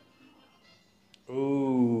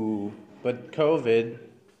 Ooh, but COVID,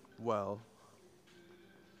 Well,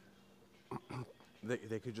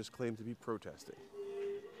 they could just claim to be protesting.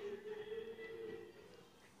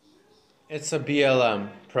 it's a BLM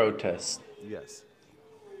protest. Yes.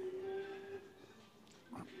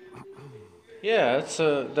 Yeah,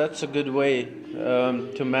 that's a good way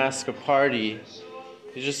to mask a party.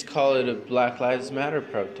 You just call it a Black Lives Matter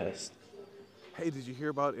protest. Hey, did you hear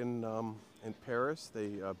about in Paris?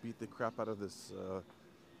 They beat the crap out of this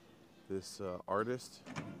artist,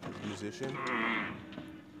 this musician.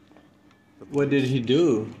 What did he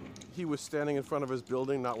do? He was standing in front of his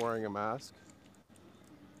building, not wearing a mask.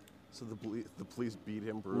 So the police beat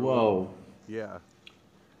him brutally. Whoa. Yeah.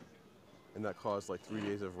 And that caused like 3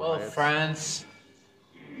 days of Well, riots. France,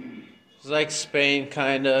 it's like Spain,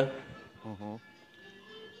 kinda.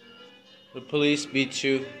 The police beat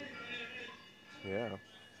you. Yeah.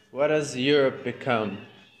 What has Europe become?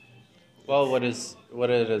 Well, what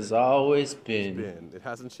it has always been. It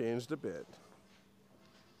hasn't changed a bit.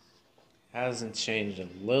 Hasn't changed a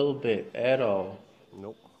little bit at all.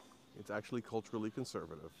 Nope. It's actually culturally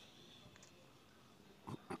conservative.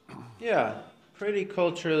 Yeah, pretty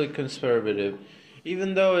culturally conservative,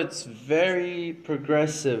 even though it's very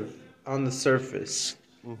progressive on the surface.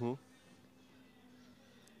 But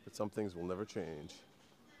some things will never change.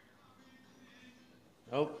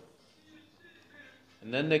 Nope.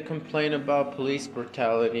 And then they complain about police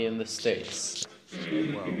brutality in the States.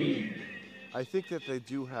 Well, I think that they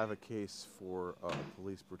do have a case for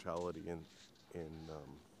police brutality in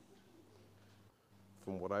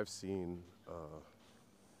from what I've seen,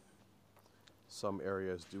 some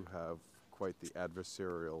areas do have quite the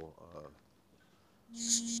adversarial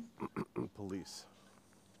police.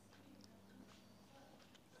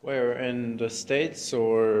 Where, in the States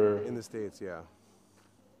or? In the States, yeah.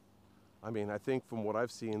 I mean, I think from what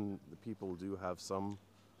I've seen, the people do have some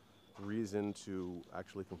reason to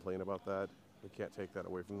actually complain about that. We can't take that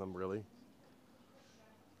away from them, really.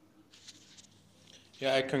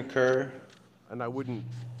 Yeah, I concur. And I wouldn't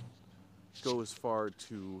go as far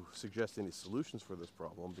to suggest any solutions for this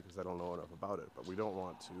problem because I don't know enough about it. But we don't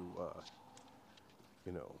want to,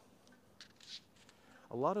 you know,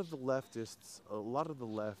 a lot of the left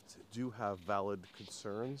do have valid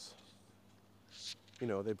concerns. You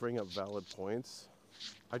know, they bring up valid points.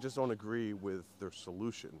 I just don't agree with their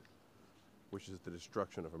solution, which is the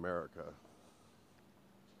destruction of America.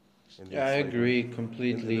 Yeah, I agree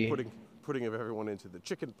completely. And the putting of everyone into the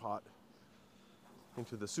chicken pot,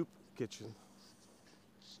 into the soup kitchen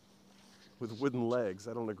with wooden legs.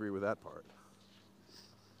 I don't agree with that part.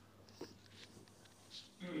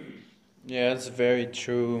 Yeah, it's very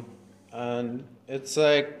true. And it's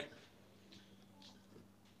like,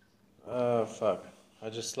 oh, fuck. I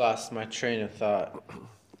just lost my train of thought.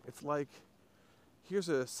 It's like, here's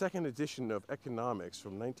a second edition of economics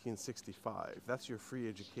from 1965. That's your free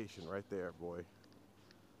education right there, boy.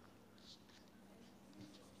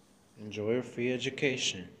 Enjoy your free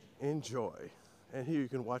education. Enjoy. And here you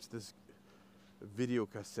can watch this video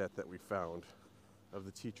cassette that we found of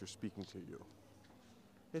the teacher speaking to you.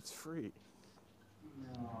 It's free.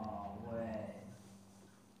 No way.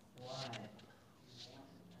 What?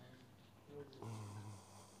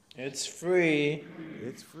 It's free.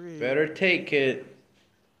 It's free. Better take it.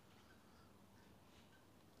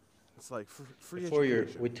 It's like free Before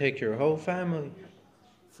education. we take your whole family.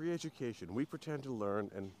 Free education. We pretend to learn,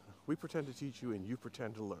 and we pretend to teach you, and you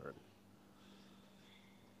pretend to learn.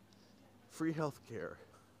 Free health care.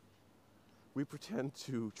 We pretend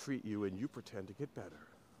to treat you, and you pretend to get better.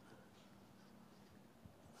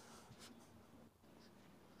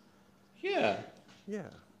 Yeah. Yeah.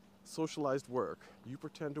 Socialized work. You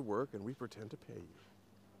pretend to work, and we pretend to pay you.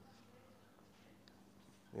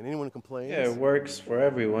 And anyone complains? Yeah, it works for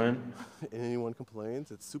everyone. And anyone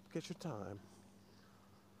complains, it's soup kitchen time.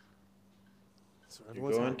 So You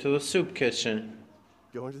go into the soup kitchen.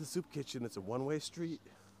 Go into the soup kitchen. It's a one-way street.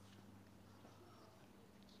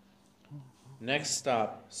 Next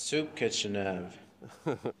stop, Soup Kitchen Ave.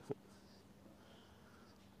 We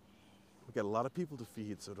got a lot of people to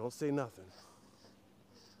feed, so don't say nothing.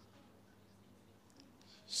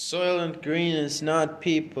 Soylent Green is not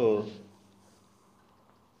people.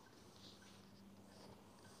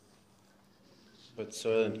 But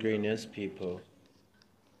Soylent Green is people.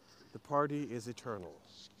 The party is eternal,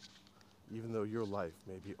 even though your life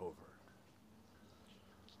may be over.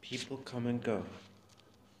 People come and go.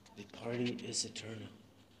 The party is eternal.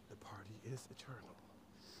 The party is eternal.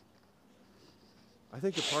 I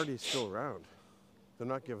think the party is still around. They're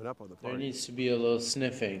not giving up on the party. There needs to be a little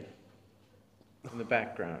sniffing in the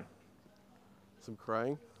background. Some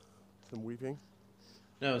crying, some weeping.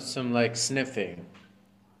 No, some like sniffing.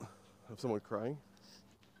 Of someone crying.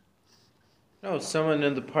 No, someone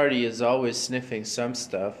in the party is always sniffing some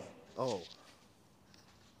stuff. Oh,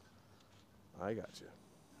 I got you.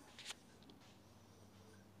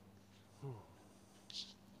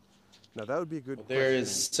 Now that would be a good question. There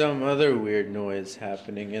is some other weird noise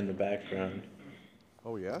happening in the background.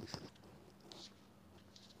 Oh yeah?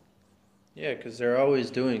 Yeah, because they're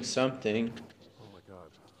always doing something. Oh my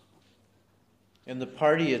God. In the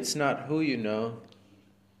party, it's not who you know,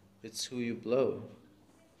 it's who you blow.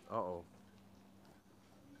 Uh-oh.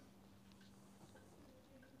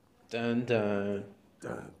 Dun dun.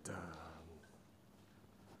 Dun dun.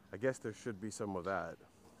 I guess there should be some of that.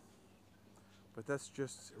 But that's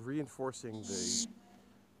just reinforcing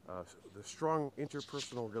the strong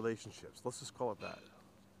interpersonal relationships. Let's just call it that.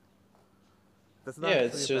 That's not Yeah,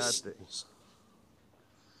 actually it's a just. bad thing. It's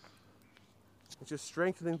just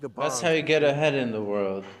strengthening the bond. That's how you get ahead in the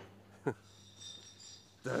world.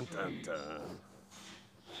 Dun dun dun.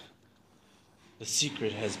 The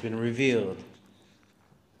secret has been revealed.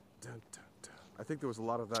 Dun dun dun. I think there was a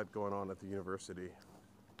lot of that going on at the university.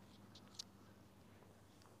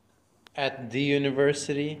 At the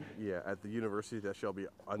university? Yeah, at the university that shall be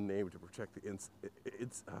unnamed to protect the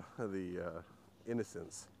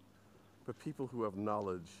innocents. But people who have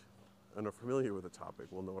knowledge and are familiar with the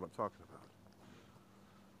topic will know what I'm talking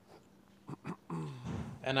about.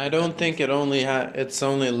 And I don't think it's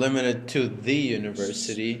only limited to the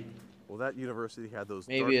university. Well, that university had those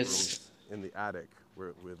Maybe dark it's rooms in the attic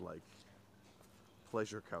with like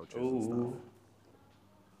pleasure couches and stuff. oh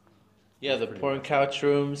yeah, the Pretty porn nice. couch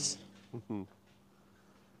rooms.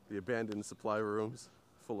 The abandoned supply rooms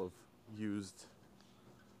full of used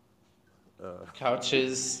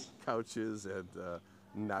Couches, couches and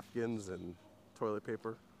napkins and toilet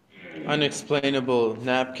paper. unexplainable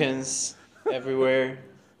napkins everywhere.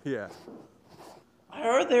 Yeah, Why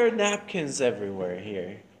are there napkins everywhere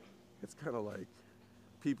here? it's kind of like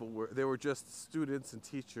they were just students and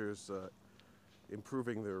teachers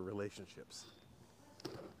improving their relationships.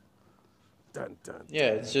 Dun dun. Yeah,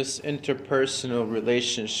 it's just interpersonal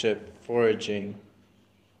relationship foraging.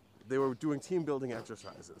 They were doing team building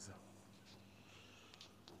exercises.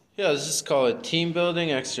 Yeah, let's just call it team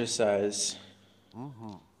building exercise.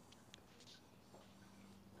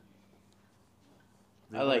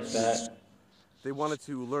 I like that. They wanted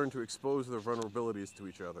to learn to expose their vulnerabilities to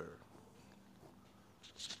each other.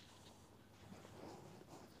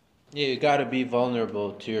 Yeah, you gotta be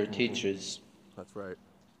vulnerable to your teachers. That's right.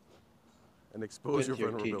 And expose With your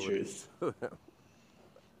your vulnerabilities teachers. to them.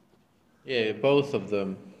 Yeah, both of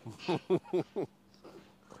them.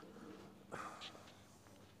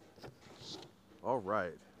 All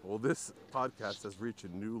right. Well, this podcast has reached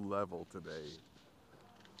a new level today.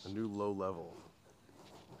 A new low level.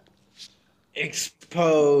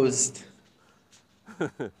 Exposed.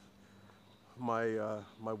 My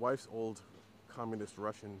wife's old communist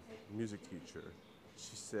Russian music teacher,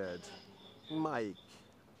 she said, Mike,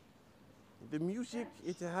 the music,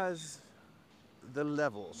 it has the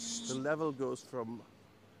level. The level goes from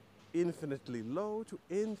infinitely low to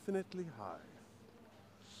infinitely high.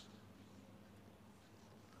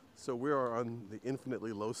 So we are on the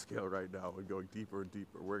infinitely low scale right now and going deeper and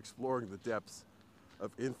deeper. We're exploring the depths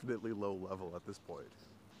of infinitely low level at this point.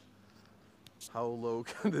 How low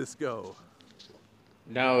can this go?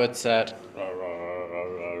 Now it's at.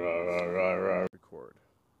 Record.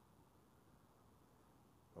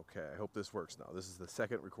 Okay, I hope this works now. This is the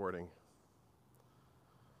second recording.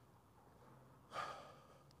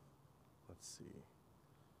 Let's see.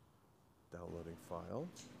 Downloading file.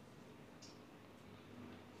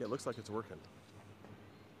 Yeah, it looks like it's working.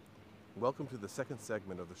 Welcome to the second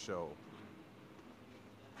segment of the show.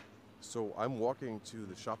 So I'm walking to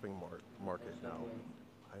the shopping market now.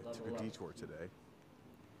 I took a detour today.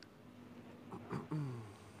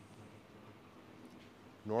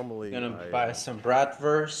 Normally, Gonna buy some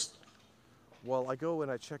bratwurst. well, I go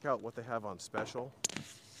and I check out what they have on special,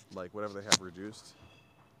 like whatever they have reduced.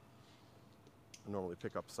 I normally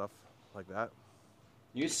pick up stuff like that.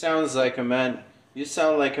 You sound like a man. You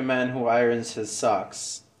sound like a man who irons his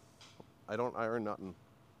socks. I don't iron nothing.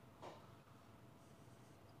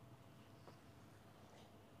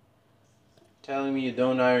 Telling me you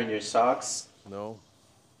don't iron your socks? No.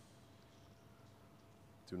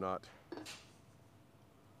 Do not.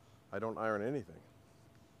 I don't iron anything.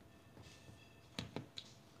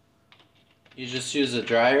 You just use a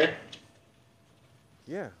dryer?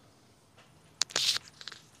 Yeah.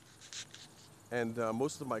 And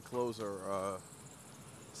most of my clothes are,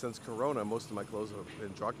 since Corona, most of my clothes have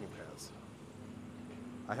been jogging pants.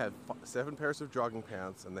 I had 7 pairs of jogging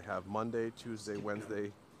pants, and they have Monday, Tuesday,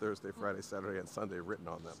 Wednesday, Thursday, Friday, Saturday, and Sunday written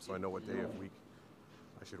on them, so I know what day of week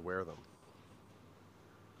I should wear them.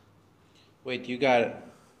 Wait, you got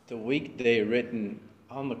the weekday written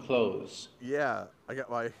on the clothes. Yeah, I got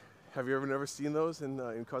my. Have you ever never seen those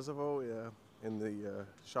in Kosovo, in the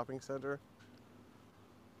shopping center,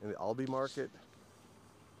 in the Albi market?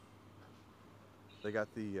 They got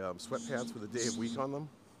the sweatpants with a day of week on them.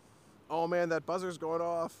 Oh man, that buzzer's going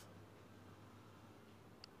off.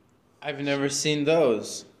 I've never seen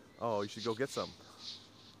those. Oh, you should go get some.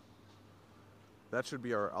 That should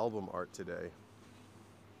be our album art today.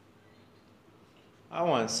 I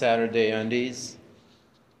want Saturday undies.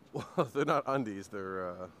 Well, they're not undies.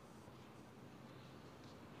 They're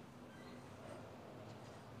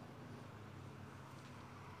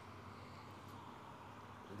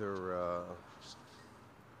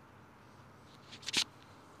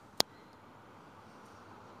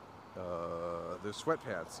they're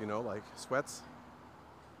sweatpants. You know, like sweats,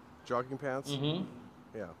 jogging pants. Mm-hmm.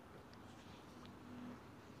 Yeah,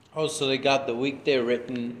 Oh, so they got the weekday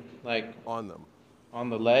written, like, on them. on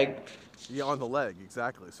the leg? Yeah, on the leg,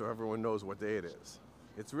 exactly. So everyone knows what day it is.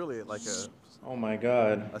 It's really like a. Oh my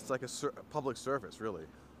god. It's like a public service, really.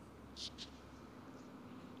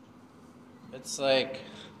 It's like,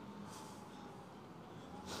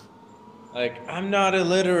 I'm not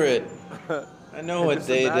illiterate. I know what Just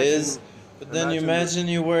day it imagine is. But then you imagine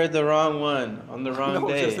you wear the wrong one on the wrong No,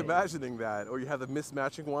 day. just imagining that. Or you have the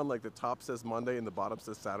mismatching one, like the top says Monday and the bottom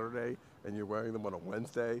says Saturday, and you're wearing them on a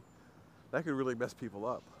Wednesday. That could really mess people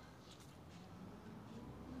up.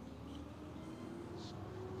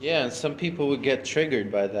 Yeah, and some people would get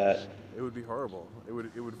triggered by that. It would be horrible. It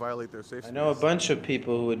would violate their safety. I know a bunch of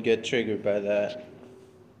people who would get triggered by that.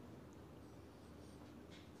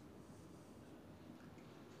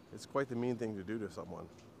 It's quite the mean thing to do to someone.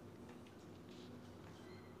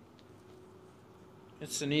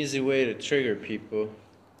 It's an easy way to trigger people.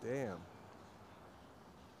 Damn.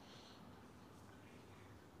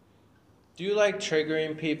 Do you like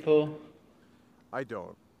triggering people? I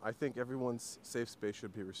don't. I think everyone's safe space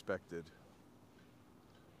should be respected.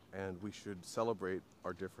 And we should celebrate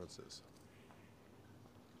our differences.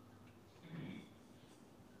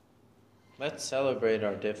 Let's celebrate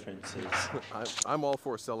our differences. I'm all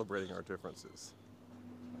for celebrating our differences.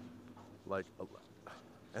 Like,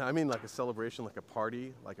 and I mean like a celebration, like a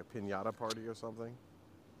party, like a piñata party or something.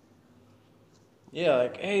 Yeah,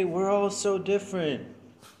 like, hey, we're all so different.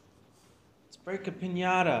 Let's break a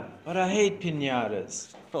piñata, but I hate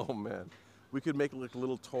piñatas. Oh man, we could make like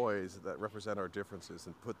little toys that represent our differences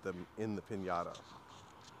and put them in the piñata.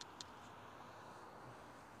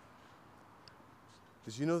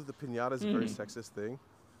 Did you know that the piñata is a very sexist thing?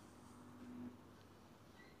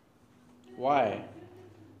 Why?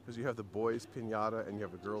 Because you have the boys' piñata and you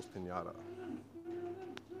have the girls' piñata.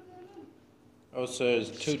 Oh, so there's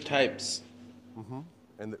two types. Mm-hmm.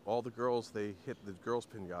 And all the girls, they hit the girls'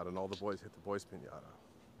 piñata, and all the boys hit the boys' piñata.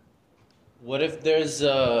 What if there's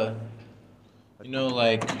like,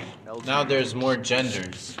 now there's more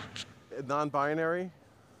genders? Non-binary?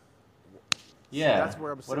 Yeah. That's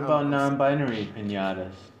where what about non-binary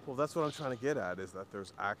piñatas? Well, that's what I'm trying to get at, is that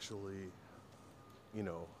there's actually,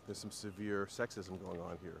 there's some severe sexism going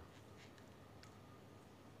on here.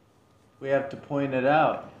 We have to point it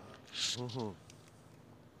out. Mm-hmm.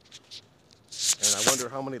 And I wonder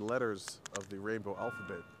how many letters of the rainbow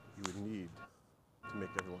alphabet you would need to make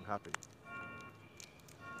everyone happy.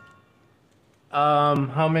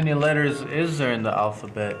 How many letters is there in the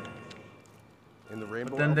alphabet? In the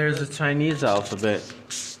rainbow But then alphabet? there's a Chinese alphabet.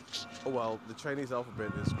 Oh, well, the Chinese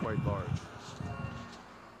alphabet is quite large.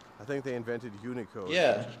 I think they invented Unicode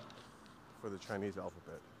for the Chinese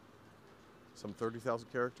alphabet. Some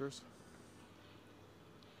 30,000 characters?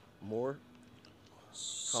 More?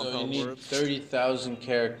 So you Compound need words? 30,000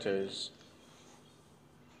 characters.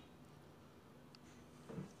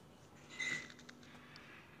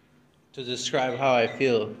 To describe how I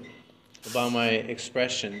feel about my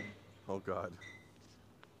expression. Oh, God.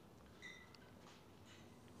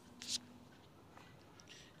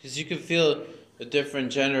 Because you can feel a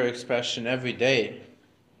different gender expression every day.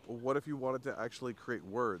 Well, what if you wanted to actually create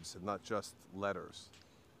words and not just letters?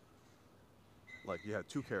 Like you had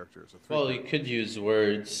 2 characters or 3 Well, you could use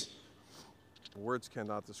words. Words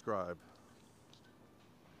cannot describe.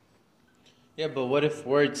 Yeah, but what if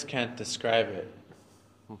words can't describe it?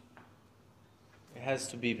 It has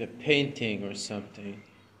to be a painting or something.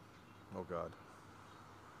 Oh, God.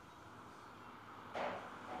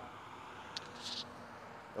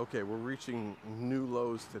 Okay, we're reaching new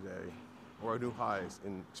lows today, or new highs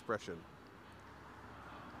in expression.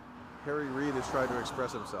 Harry Reid is trying to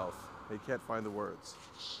express himself. He can't find the words.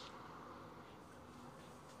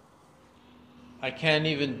 I can't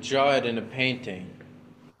even draw it in a painting.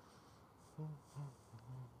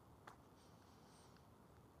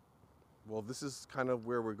 Well, this is kind of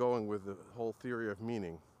where we're going with the whole theory of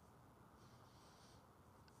meaning.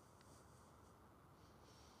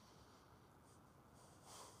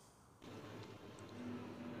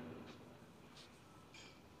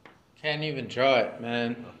 Can't even draw it,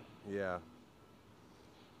 man. Yeah.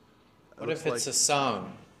 What if it's a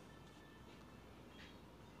song?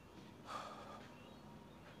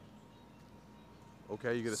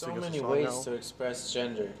 Okay, you gonna So sing us a many song ways now? to express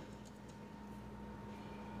gender.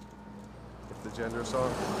 It's the gender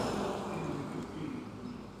song?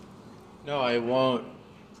 No, I won't.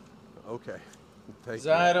 Okay. Thank 'Cause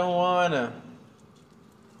you. I don't wanna.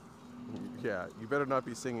 Yeah, you better not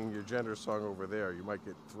be singing your gender song over there. You might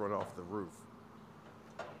get thrown off the roof.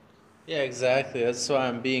 Yeah, exactly. That's why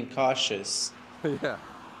I'm being cautious. Yeah,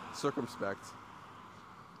 circumspect.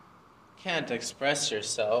 Can't express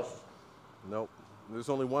yourself. Nope. There's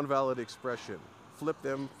only one valid expression. Flip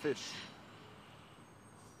them fish.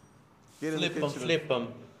 Get in Flip the 'em, kitchen. flip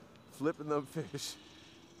 'em. Flipping them fish.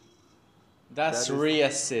 That's That is-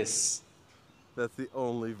 racist. That's the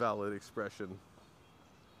only valid expression.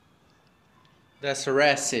 That's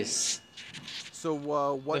racist. So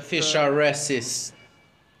what? The fish are racist.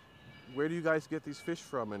 where do you guys get these fish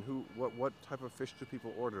from, and what type of fish do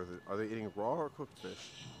people order? Are they eating raw or cooked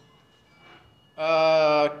fish?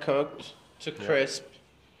 Cooked to Yeah. crisp.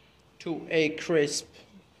 To a crisp.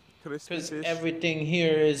 Crispy Because fish. everything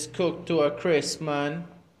here is cooked to a crisp, man.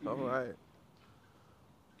 All right.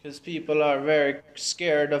 Because people are very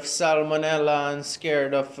scared of salmonella and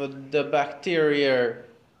scared of the bacteria.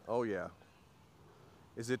 Oh yeah.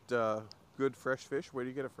 Is it good fresh fish? Where do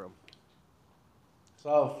you get it from? It's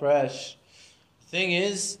all fresh. Thing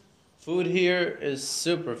is, food here is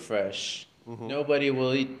super fresh. Mm-hmm. Nobody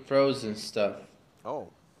will eat frozen stuff. Oh.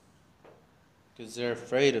 Because they're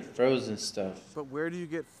afraid of frozen stuff. But where do you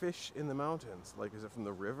get fish in the mountains? Like, is it from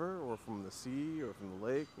the river or from the sea or from the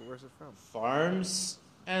lake? Where's it from? Farms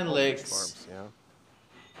and Oh, lakes. fish farms, yeah.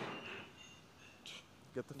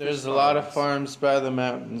 Get the There's fish a lot of farms. farms by the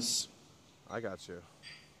mountains. I got you.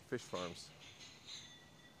 Fish farms.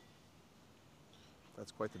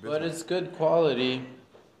 That's quite the business. But it's good quality.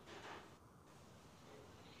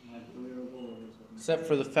 Except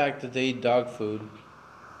for the fact that they eat dog food.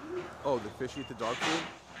 Oh, the fish eat the dog food?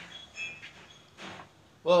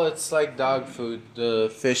 Well, it's like dog food,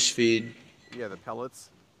 the fish feed. Yeah, the pellets.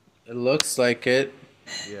 It looks like it.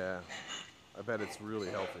 Yeah. I bet it's really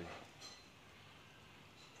healthy.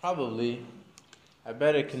 Probably. I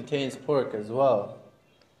bet it contains pork as well.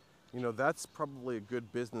 You know, that's probably a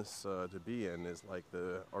good business to be in, is like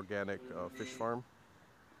the organic fish farm.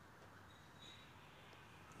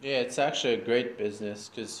 Yeah, it's actually a great business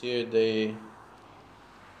because here they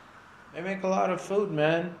make a lot of food,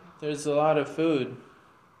 man. There's a lot of food.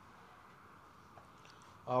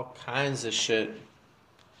 All kinds of shit.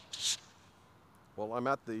 Well, I'm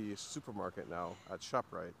at the supermarket now at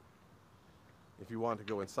ShopRite. If you want to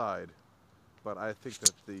go inside, but I think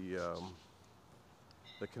that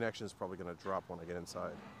the connection is probably going to drop when I get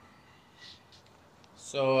inside.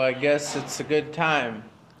 So I guess it's a good time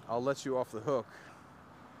I'll let you off the hook.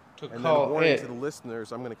 to And then a call warning it. to the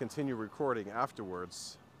listeners, I'm going to continue recording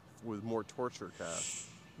afterwards with more torture cast.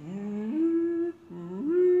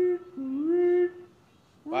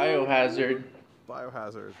 Biohazard.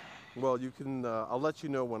 Biohazard. Well, you can. I'll let you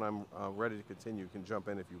know when I'm ready to continue. You can jump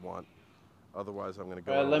in if you want. Otherwise, I'm going to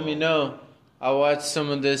go. Alright, let me alone. know. I'll watch some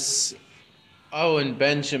of this Owen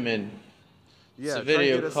Benjamin. Yeah, It's a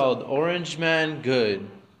video called Orange Man Good.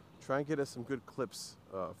 Try and get us some good clips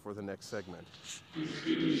for the next segment.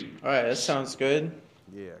 Alright, that sounds good.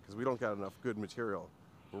 Yeah, because we don't got enough good material.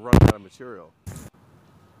 We're running out of material.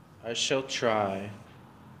 I shall try.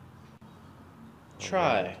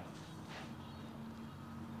 Try.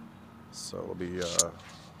 So it'll be.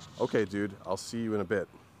 Okay, dude. I'll see you in a bit.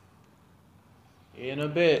 In a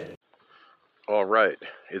bit. All right,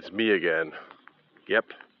 it's me again. Yep,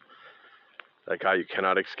 that guy you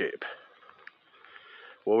cannot escape.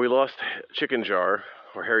 Well, we lost Chicken Jar,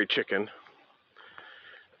 or Harry Chicken,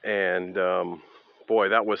 and boy,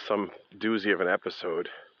 that was some doozy of an episode.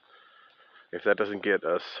 If that doesn't get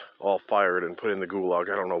us all fired and put in the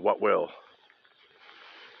gulag, I don't know what will.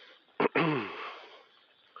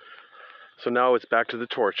 So now it's back to the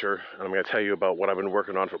torture, and I'm going to tell you about what I've been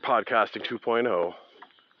working on for Podcasting 2.0.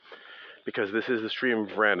 Because this is the stream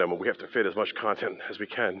of random, and we have to fit as much content as we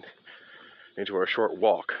can into our short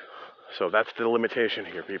walk. So that's the limitation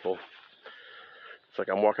here, people. It's like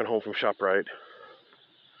I'm walking home from ShopRite,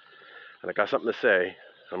 and I got something to say,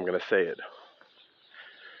 and I'm going to say it.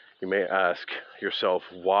 You may ask yourself,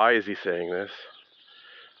 why is he saying this?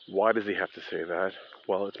 Why does he have to say that?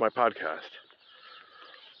 Well, it's my podcast.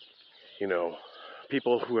 You know,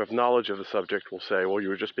 people who have knowledge of the subject will say, well, you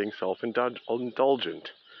were just being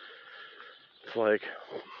self-indulgent. It's like,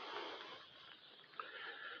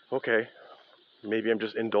 okay, maybe I'm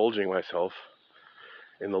just indulging myself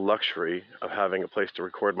in the luxury of having a place to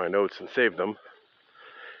record my notes and save them.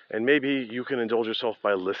 And maybe you can indulge yourself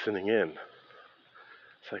by listening in.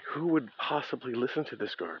 It's like, who would possibly listen to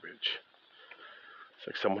this garbage? It's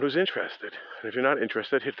like someone who's interested. And if you're not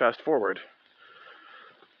interested, hit fast forward.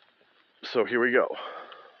 So here we go.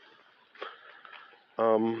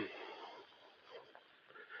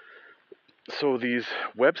 So these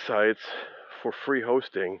websites for free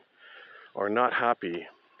hosting are not happy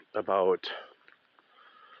about,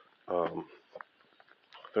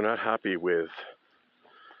 they're not happy with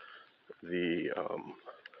the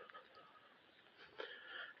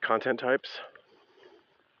content types.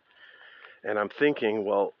 And I'm thinking,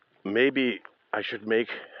 well, maybe I should make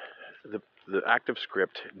the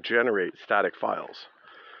ActiveScript generate static files.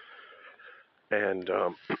 And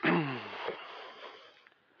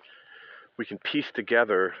we can piece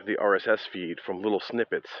together the RSS feed from little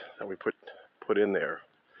snippets that we put in there.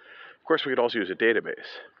 Of course, we could also use a database.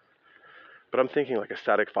 But I'm thinking like a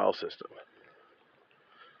static file system.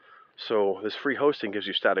 So this free hosting gives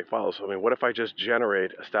you static files. I mean, what if I just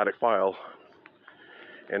generate a static file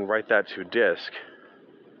and write that to disk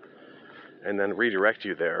and then redirect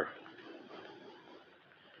you there?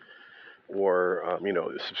 Or,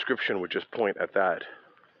 the subscription would just point at that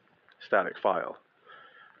static file.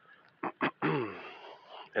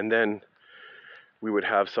 And then we would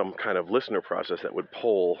have some kind of listener process that would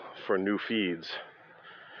poll for new feeds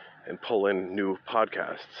and pull in new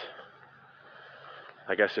podcasts.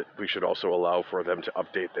 I guess we should also allow for them to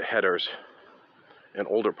update the headers and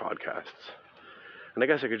older podcasts. And I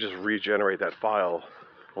guess I could just regenerate that file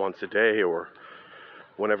once a day or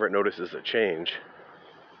whenever it notices a change.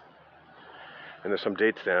 And there's some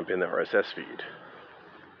date stamp in the RSS feed.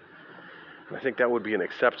 And I think that would be an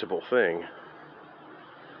acceptable thing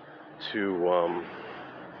to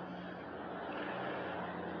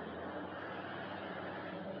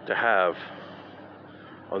have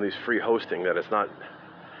on these free hosting, that it's not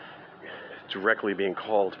directly being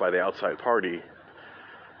called by the outside party,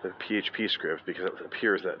 the PHP script, because it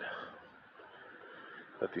appears that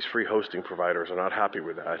these free hosting providers are not happy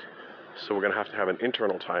with that. So we're going to have an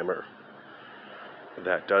internal timer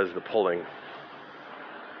that does the pulling,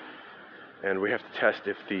 and we have to test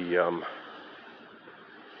if the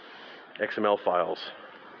XML files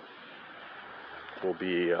will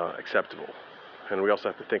be acceptable. And we also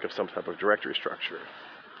have to think of some type of directory structure.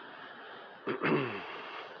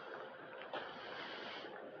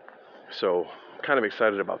 So, kind of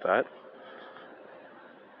excited about that.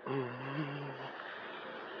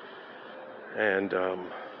 And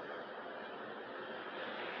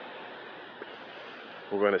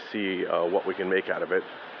we're going to see what we can make out of it.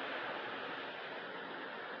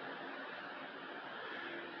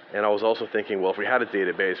 And I was also thinking, well, if we had a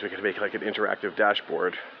database, we could make like an interactive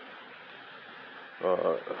dashboard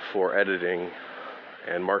for editing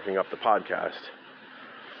and marking up the podcast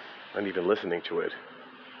and even listening to it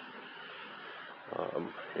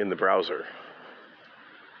in the browser.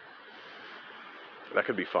 That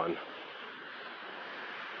could be fun.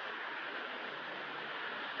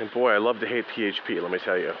 And boy, I love to hate PHP, let me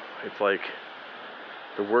tell you. It's like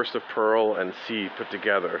the worst of Perl and C put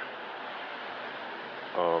together.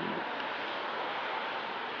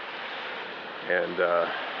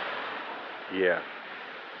 Yeah,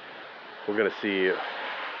 we're going to see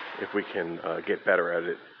if we can get better at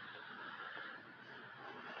it.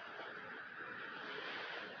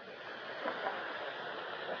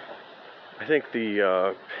 I think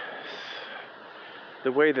the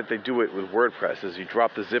way that they do it with WordPress is you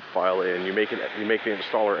drop the zip file in, you make the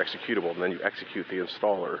installer executable, and then you execute the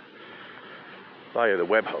installer via the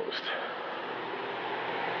web host.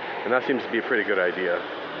 And that seems to be a pretty good idea.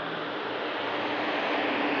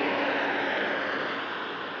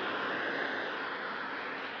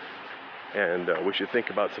 And we should think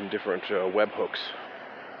about some different webhooks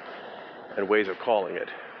and ways of calling it.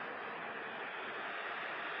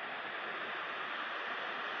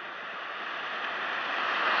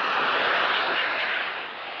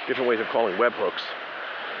 Different ways of calling webhooks.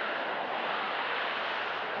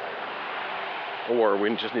 Or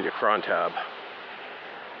we just need a cron tab.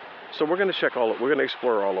 So we're going to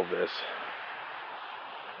explore all of this.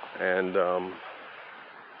 And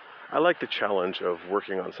I like the challenge of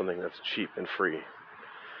working on something that's cheap and free.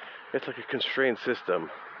 It's like a constrained system.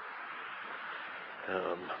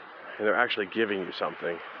 And they're actually giving you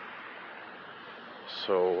something.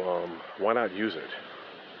 So why not use it?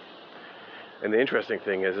 And the interesting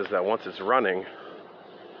thing is that once it's running,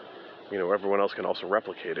 everyone else can also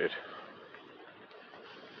replicate it.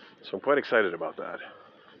 So I'm quite excited about that.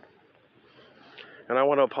 And I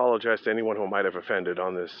want to apologize to anyone who might have offended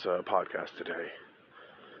on this podcast today.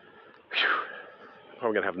 Whew.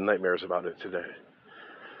 I'm going to have nightmares about it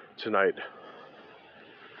tonight.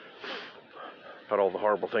 About all the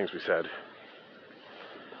horrible things we said.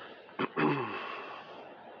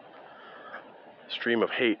 Stream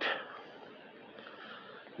of hate.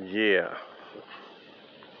 Yeah.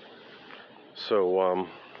 So,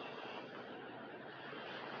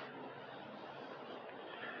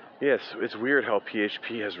 yes, it's weird how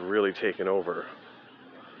PHP has really taken over.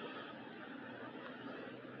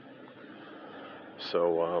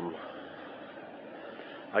 So,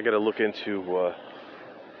 I got to look into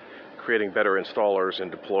creating better installers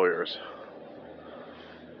and deployers.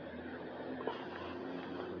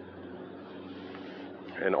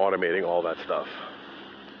 And automating all that stuff.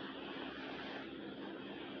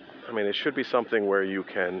 I mean, it should be something where you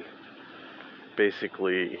can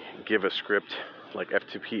basically give a script like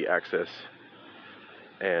FTP access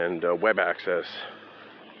and web access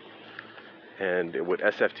and it would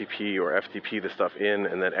SFTP or FTP the stuff in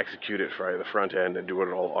and then execute it via the front end and do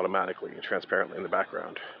it all automatically and transparently in the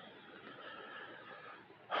background.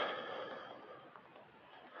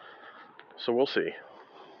 So we'll see.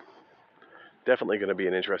 Definitely going to be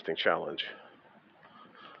an interesting challenge.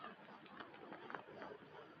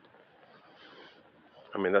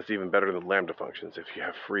 I mean, that's even better than Lambda functions if you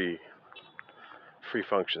have free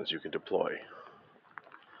functions you can deploy.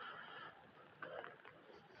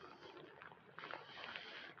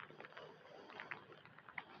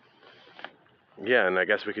 Yeah, and I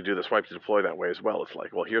guess we could do the swipe to deploy that way as well. It's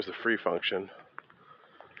like, well, here's the free function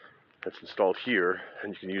that's installed here,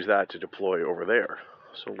 and you can use that to deploy over there.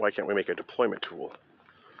 So why can't we make a deployment tool?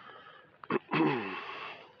 I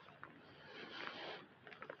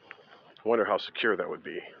wonder how secure that would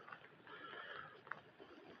be.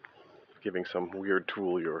 Giving some weird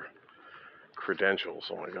tool your credentials,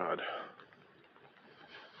 oh my god.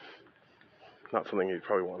 Not something you'd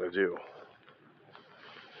probably want to do.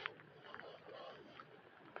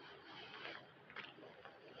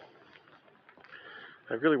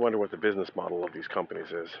 I really wonder what the business model of these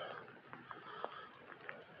companies is.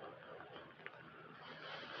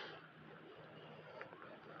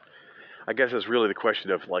 I guess it's really the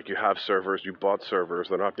question of, like, you have servers, you bought servers,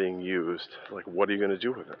 they're not being used. Like, what are you going to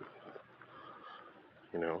do with them?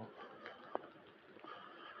 You know?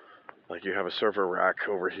 Like, you have a server rack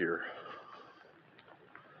over here.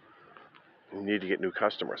 You need to get new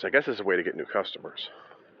customers. I guess it's a way to get new customers.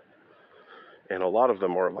 And a lot of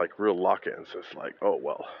them are like real lock-ins. It's like, oh,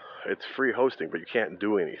 well, it's free hosting, but you can't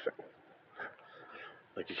do anything.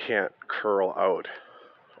 Like, you can't curl out.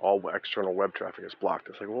 All external web traffic is blocked.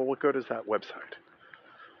 It's like, well, what good is that website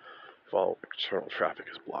if all external traffic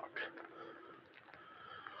is blocked?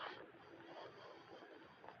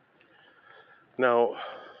 Now,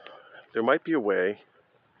 there might be a way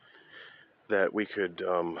that we could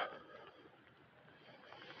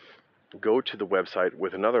go to the website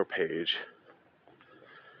with another page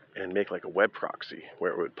and make like a web proxy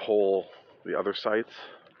where it would poll the other sites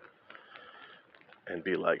and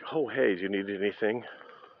be like, oh, hey, do you need anything?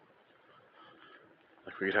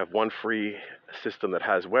 Like, we could have one free system that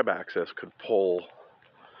has web access could poll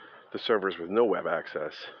the servers with no web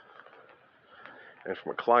access, and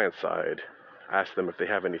from a client side, ask them if they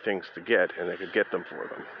have any things to get, and they could get them for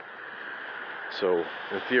them. So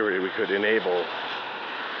in theory, we could enable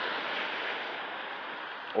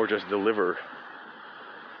or just deliver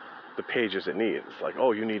the pages it needs. It's like,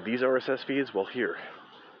 oh, you need these RSS feeds? Well, here,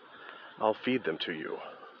 I'll feed them to you.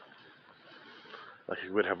 Like,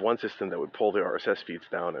 you would have one system that would pull the RSS feeds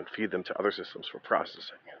down and feed them to other systems for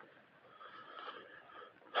processing.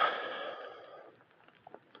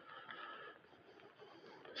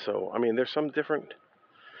 So, I mean, there's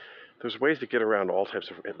ways to get around all types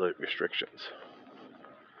of restrictions.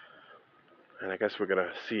 And I guess we're going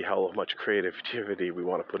to see how much creativity we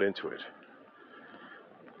want to put into it.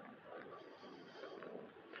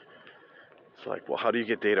 It's like, well, how do you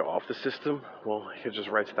get data off the system? Well, you could just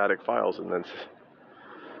write static files and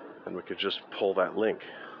we could just pull that link.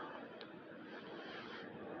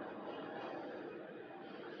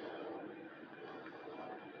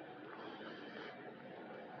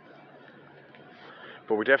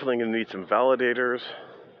 But we're definitely going to need some validators,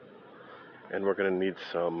 and we're going to need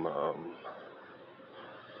some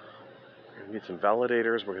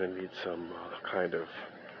We're going to need some kind of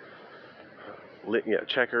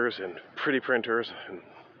checkers and pretty printers and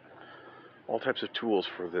all types of tools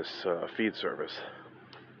for this feed service.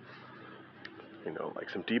 You know, like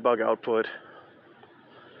some debug output.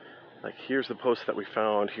 Like, here's the post that we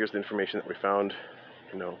found. Here's the information that we found.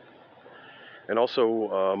 You know, and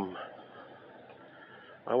also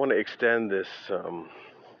I want to extend this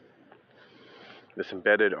this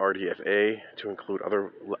embedded RDFA to include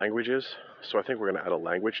other languages. So I think we're going to add a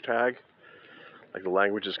language tag. Like, the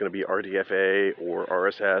language is going to be RDFA or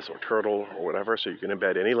RSS or Turtle or whatever, so you can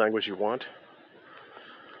embed any language you want.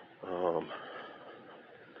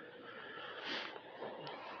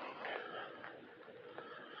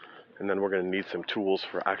 And then we're going to need some tools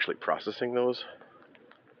for actually processing those,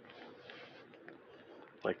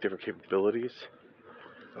 like different capabilities.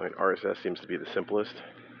 I mean, RSS seems to be the simplest.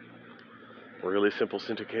 Really simple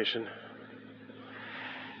syndication.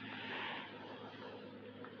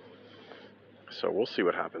 So we'll see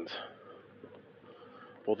what happens.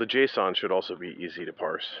 Well, the JSON should also be easy to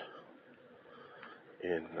parse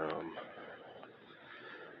in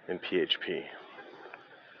PHP.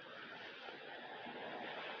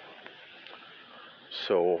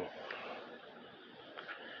 So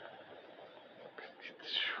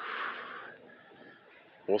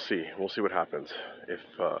we'll see what happens.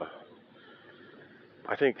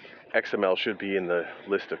 I think XML should be in the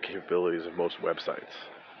list of capabilities of most websites.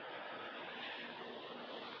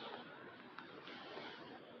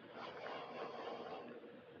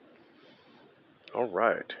 All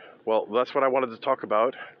right. Well, that's what I wanted to talk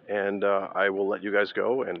about, and I will let you guys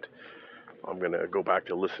go, and I'm going to go back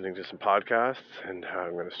to listening to some podcasts, and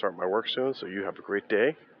I'm going to start my work soon, so you have a great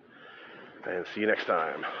day, and see you next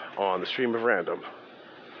time on the Stream of Random.